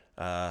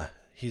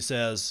 He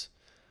says,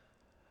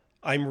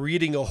 I'm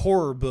reading a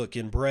horror book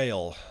in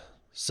Braille.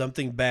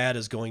 Something bad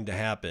is going to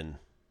happen.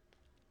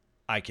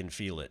 I can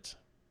feel it.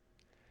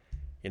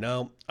 You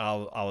know,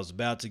 I was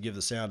about to give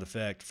the sound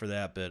effect for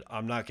that, but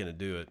I'm not going to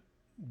do it,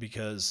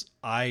 because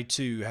I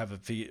too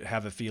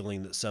have a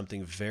feeling that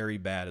something very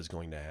bad is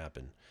going to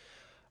happen.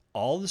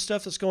 All the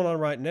stuff that's going on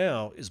right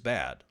now is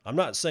bad. I'm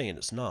not saying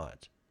it's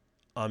not.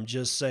 I'm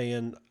just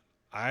saying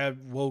I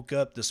woke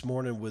up this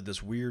morning with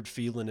this weird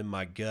feeling in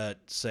my gut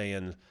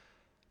saying,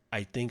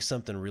 I think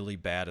something really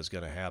bad is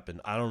going to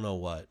happen. I don't know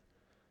what.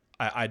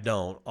 I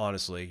don't,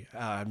 honestly.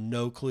 I have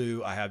no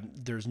clue.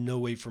 There's no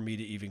way for me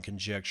to even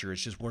conjecture.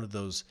 It's just one of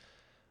those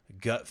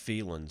gut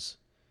feelings.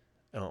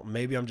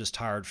 Maybe I'm just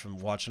tired from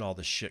watching all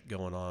the shit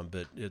going on,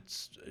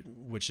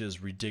 which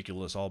is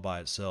ridiculous all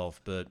by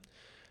itself. But,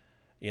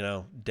 you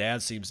know,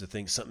 Dad seems to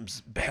think something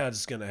bad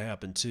is going to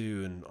happen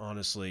too. And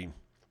honestly,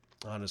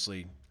 I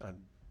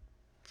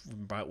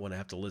might want to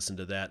have to listen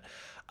to that.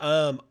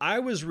 I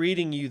was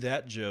reading you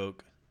that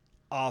joke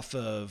off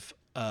of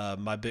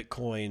my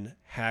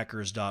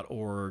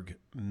BitcoinHackers.org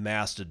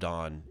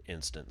Mastodon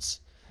instance.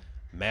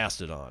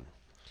 Mastodon.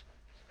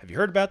 Have you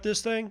heard about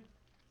this thing?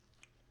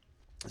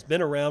 It's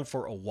been around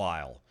for a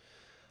while.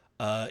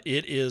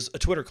 It is a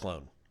Twitter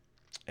clone,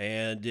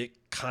 and it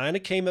kind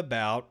of came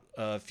about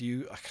I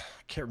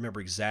can't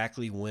remember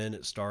exactly when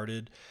it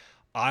started.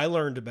 I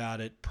learned about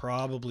it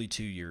probably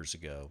 2 years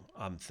ago,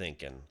 I'm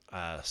thinking.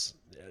 It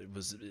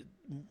was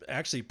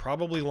actually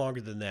probably longer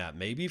than that,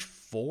 maybe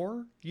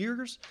 4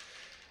 years.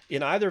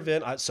 In either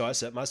event, I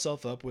set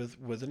myself up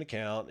with an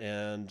account,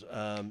 and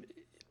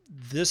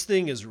this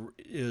thing is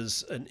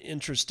an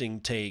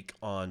interesting take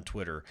on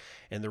Twitter.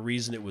 And the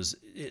reason it was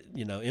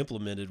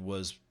implemented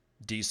was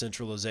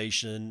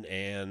decentralization,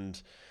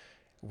 and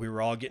we were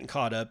all getting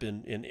caught up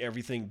in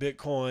everything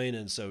Bitcoin.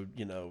 And so,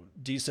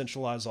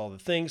 decentralize all the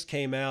things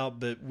came out,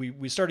 but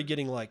we started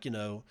getting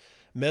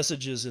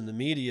messages in the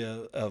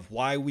media of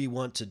why we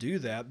want to do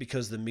that,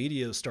 because the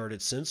media started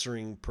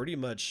censoring pretty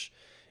much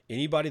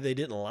anybody they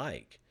didn't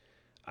like.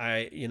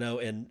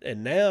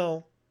 And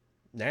now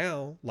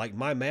now, like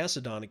my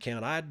Mastodon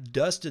account, I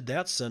dusted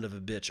that son of a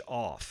bitch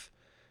off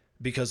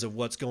because of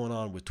what's going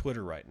on with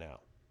Twitter right now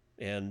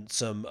and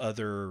some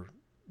other,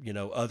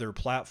 other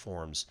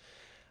platforms.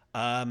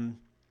 Um,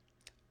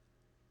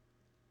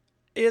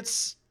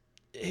 it's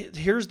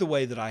Here's the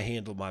way that I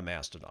handle my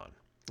Mastodon.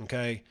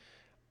 Okay,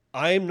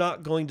 I'm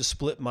not going to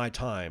split my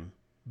time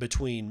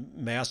between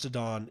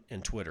Mastodon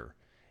and Twitter.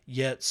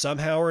 Yet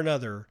somehow or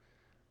another,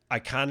 I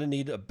kind of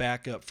need a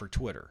backup for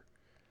Twitter.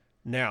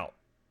 Now,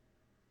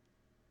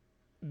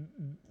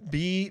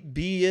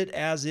 be it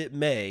as it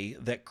may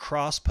that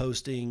cross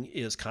posting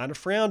is kind of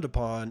frowned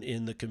upon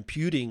in the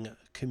computing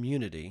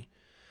community,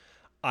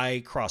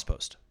 I cross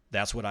post.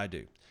 That's what I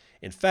do.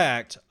 In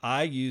fact,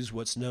 I use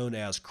what's known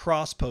as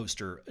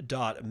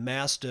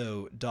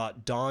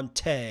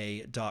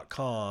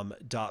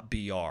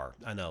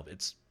crossposter.masto.dante.com.br. I know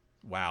it's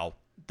wow,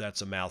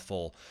 that's a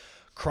mouthful.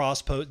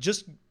 Crosspost,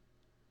 just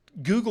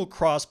Google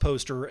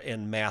crossposter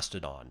and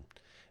Mastodon.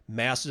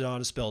 Mastodon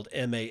is spelled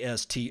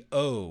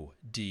Mastodon.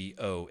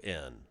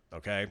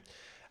 Okay,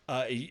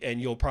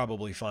 and you'll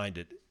probably find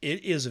it.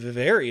 It is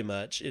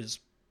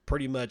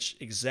pretty much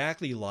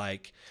exactly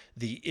like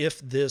the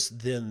if this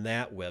then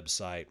that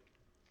website,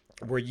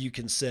 where you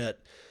can set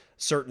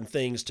certain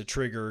things to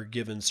trigger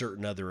given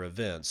certain other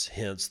events,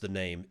 hence the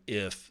name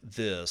if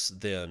this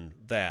then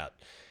that.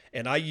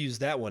 And I use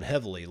that one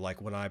heavily,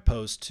 like when I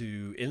post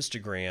to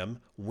Instagram,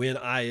 when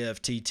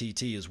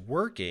IFTTT is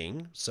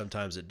working,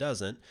 sometimes it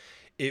doesn't,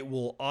 it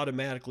will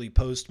automatically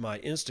post my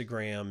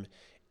Instagram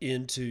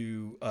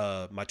into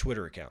my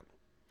Twitter account.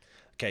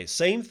 Okay,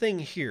 same thing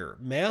here.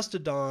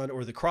 Mastodon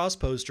or the cross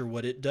poster,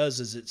 what it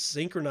does is it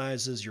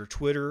synchronizes your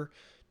Twitter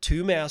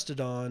to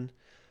Mastodon,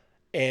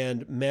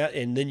 and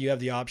then you have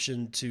the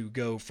option to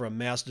go from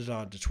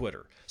Mastodon to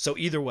Twitter. So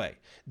either way,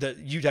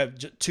 you'd have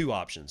two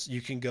options.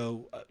 You can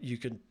do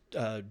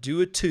a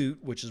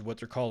toot, which is what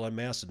they're called on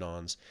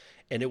Mastodons,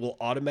 and it will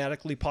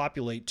automatically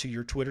populate to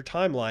your Twitter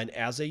timeline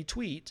as a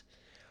tweet,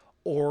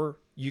 or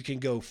you can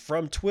go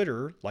from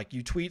Twitter, like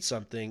you tweet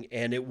something,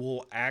 and it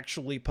will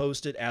actually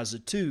post it as a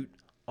toot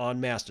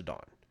on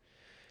Mastodon.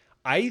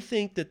 I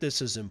think that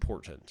this is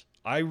important.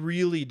 I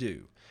really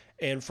do.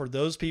 And for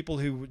those people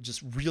who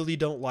just really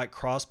don't like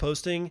cross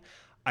posting,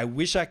 I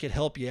wish I could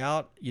help you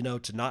out,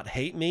 to not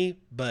hate me,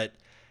 but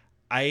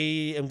I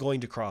am going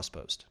to cross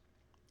post.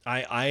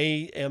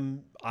 I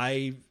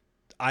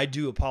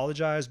do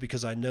apologize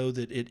because I know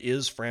that it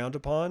is frowned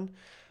upon.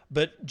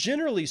 But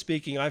generally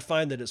speaking, I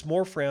find that it's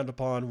more frowned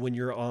upon when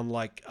you're on,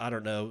 like, I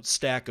don't know,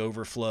 Stack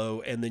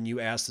Overflow, and then you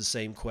ask the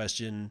same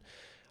question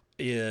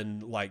in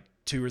like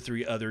two or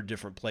three other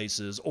different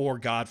places, or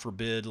God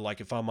forbid, like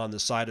if I'm on the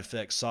side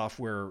effects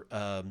software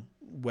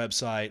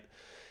website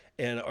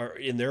and or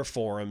in their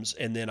forums,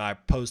 and then I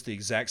post the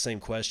exact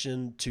same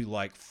question to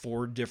like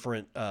four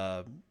different,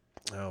 oh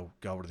God,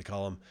 what do they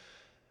call them?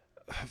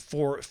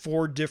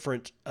 Four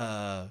different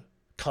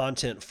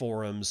content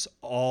forums,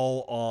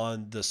 all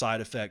on the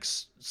side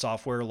effects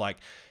software, like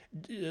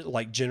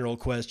general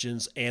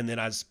questions, and then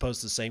I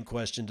post the same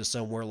question to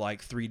somewhere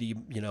like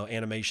 3D,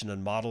 animation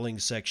and modeling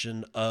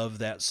section of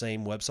that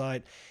same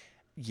website.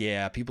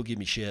 Yeah, people give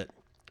me shit.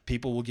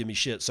 People will give me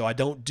shit. So I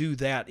don't do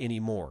that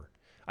anymore.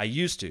 I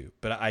used to,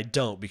 but I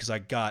don't, because I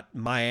got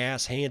my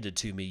ass handed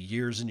to me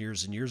years and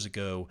years and years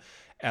ago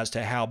as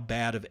to how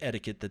bad of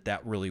etiquette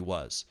that really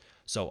was.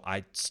 So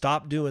I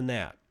stopped doing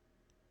that.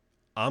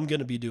 I'm going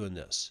to be doing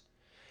this.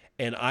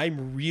 And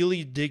I'm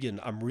really digging.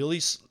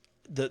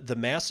 The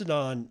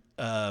Mastodon,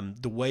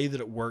 the way that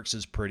it works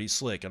is pretty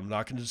slick. I'm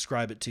not going to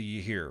describe it to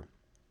you here,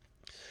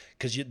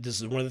 because this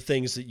is one of the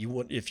things that you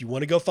want. If you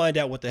want to go find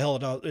out what the hell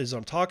it is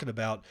I'm talking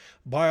about,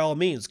 by all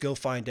means, go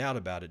find out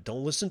about it.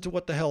 Don't listen to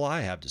what the hell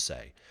I have to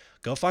say.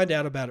 Go find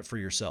out about it for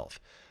yourself.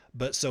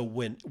 But so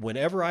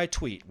whenever I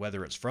tweet,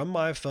 whether it's from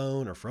my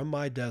phone or from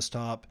my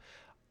desktop,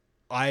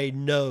 I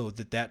know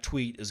that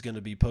tweet is going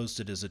to be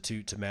posted as a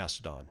toot to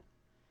Mastodon.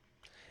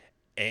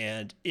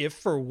 And if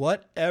for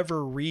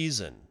whatever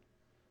reason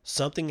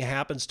something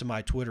happens to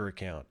my Twitter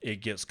account,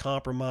 it gets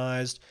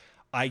compromised,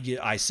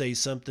 I say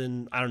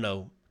something, I don't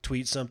know,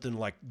 tweet something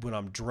like when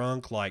I'm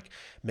drunk, like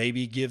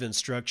maybe give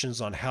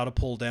instructions on how to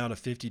pull down a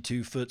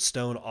 52-foot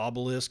stone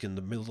obelisk in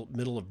the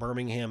middle of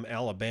Birmingham,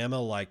 Alabama,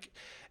 like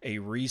a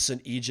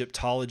recent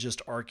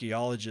Egyptologist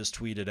archaeologist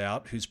tweeted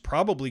out, who's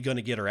probably going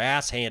to get her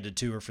ass handed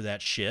to her for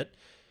that shit.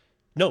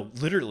 No,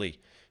 literally.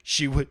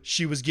 She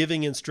was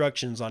giving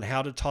instructions on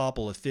how to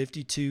topple a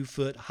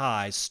 52-foot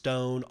high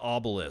stone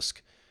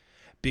obelisk,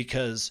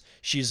 because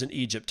she's an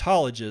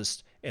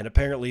Egyptologist, and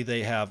apparently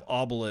they have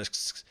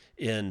obelisks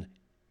in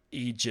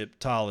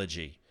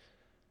Egyptology.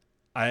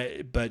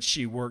 But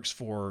she works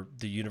for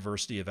the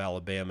University of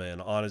Alabama,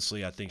 and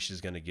honestly, I think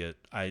she's going to get.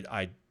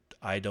 I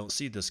don't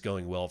see this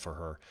going well for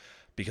her,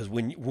 because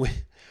when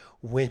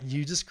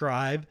you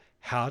describe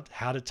how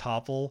to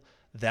topple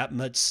that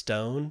much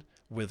stone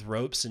with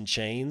ropes and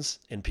chains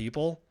and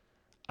people,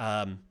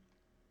 I'm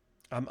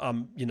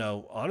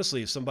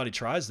honestly, if somebody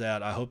tries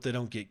that, I hope they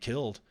don't get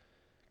killed,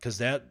 because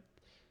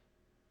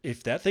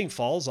if that thing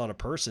falls on a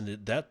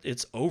person,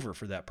 it's over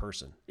for that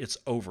person. It's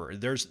over.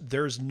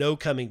 There's no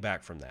coming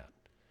back from that.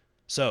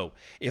 So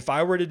if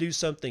I were to do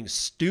something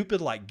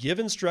stupid like give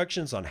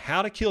instructions on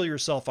how to kill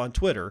yourself on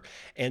Twitter,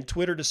 and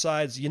Twitter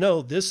decides,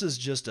 this is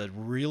just a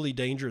really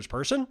dangerous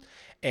person,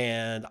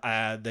 and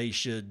they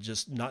should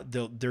just not,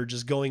 they're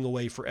just going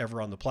away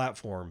forever on the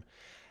platform,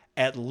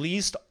 at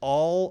least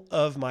all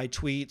of my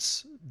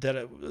tweets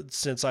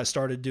since I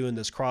started doing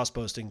this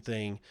cross-posting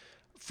thing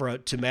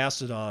to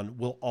Mastodon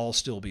will all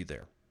still be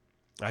there.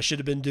 I should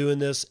have been doing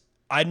this.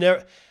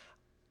 I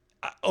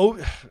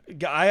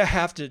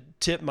have to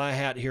tip my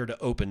hat here to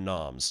Open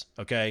Noms.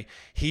 Okay.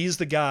 He's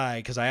the guy,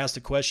 because I asked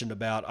a question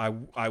about,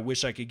 I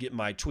wish I could get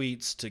my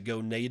tweets to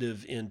go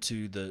native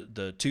into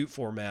the toot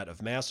format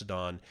of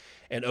Mastodon,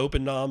 and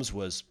Open Noms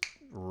was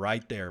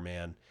right there,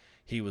 man.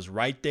 He was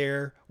right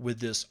there with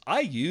this.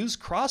 I use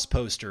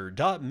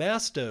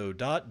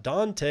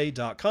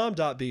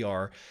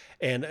crossposter.masto.dante.com.br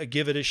and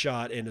give it a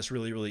shot, and it's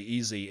really, really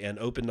easy. And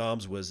Open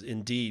Noms was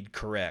indeed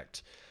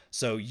correct.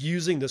 So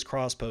using this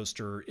cross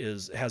poster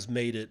has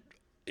made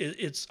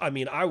it's. I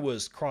mean, I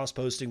was cross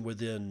posting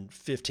within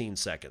 15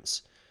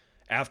 seconds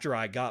after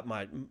I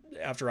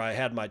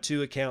had my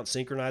two accounts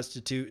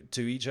synchronized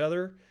to each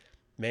other.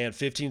 Man,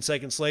 15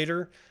 seconds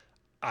later,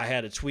 I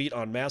had a tweet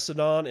on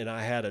Mastodon and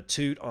I had a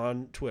toot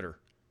on Twitter.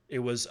 It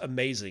was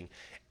amazing.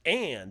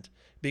 And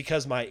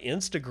because my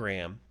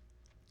Instagram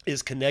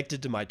is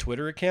connected to my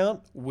Twitter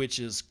account, which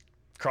is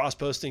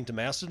cross-posting to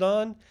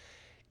Mastodon,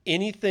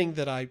 anything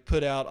that I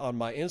put out on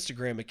my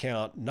Instagram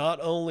account not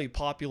only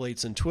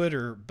populates in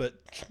Twitter, but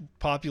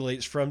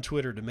populates from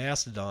Twitter to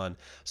Mastodon.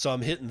 So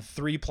I'm hitting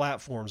 3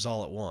 platforms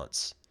all at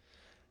once.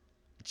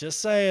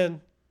 Just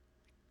saying,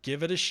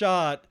 give it a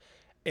shot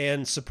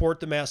and support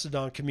the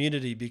Mastodon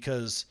community,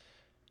 because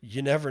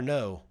you never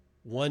know.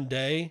 One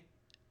day,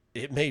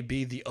 it may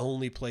be the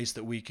only place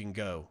that we can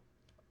go,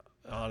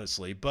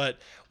 honestly. But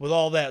with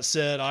all that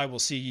said, I will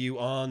see you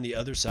on the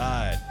other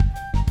side.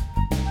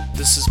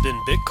 This has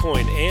been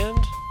Bitcoin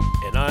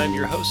and I'm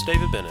your host,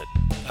 David Bennett.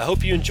 I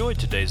hope you enjoyed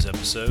today's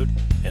episode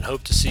and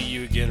hope to see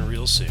you again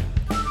real soon.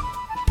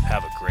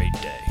 Have a great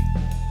day.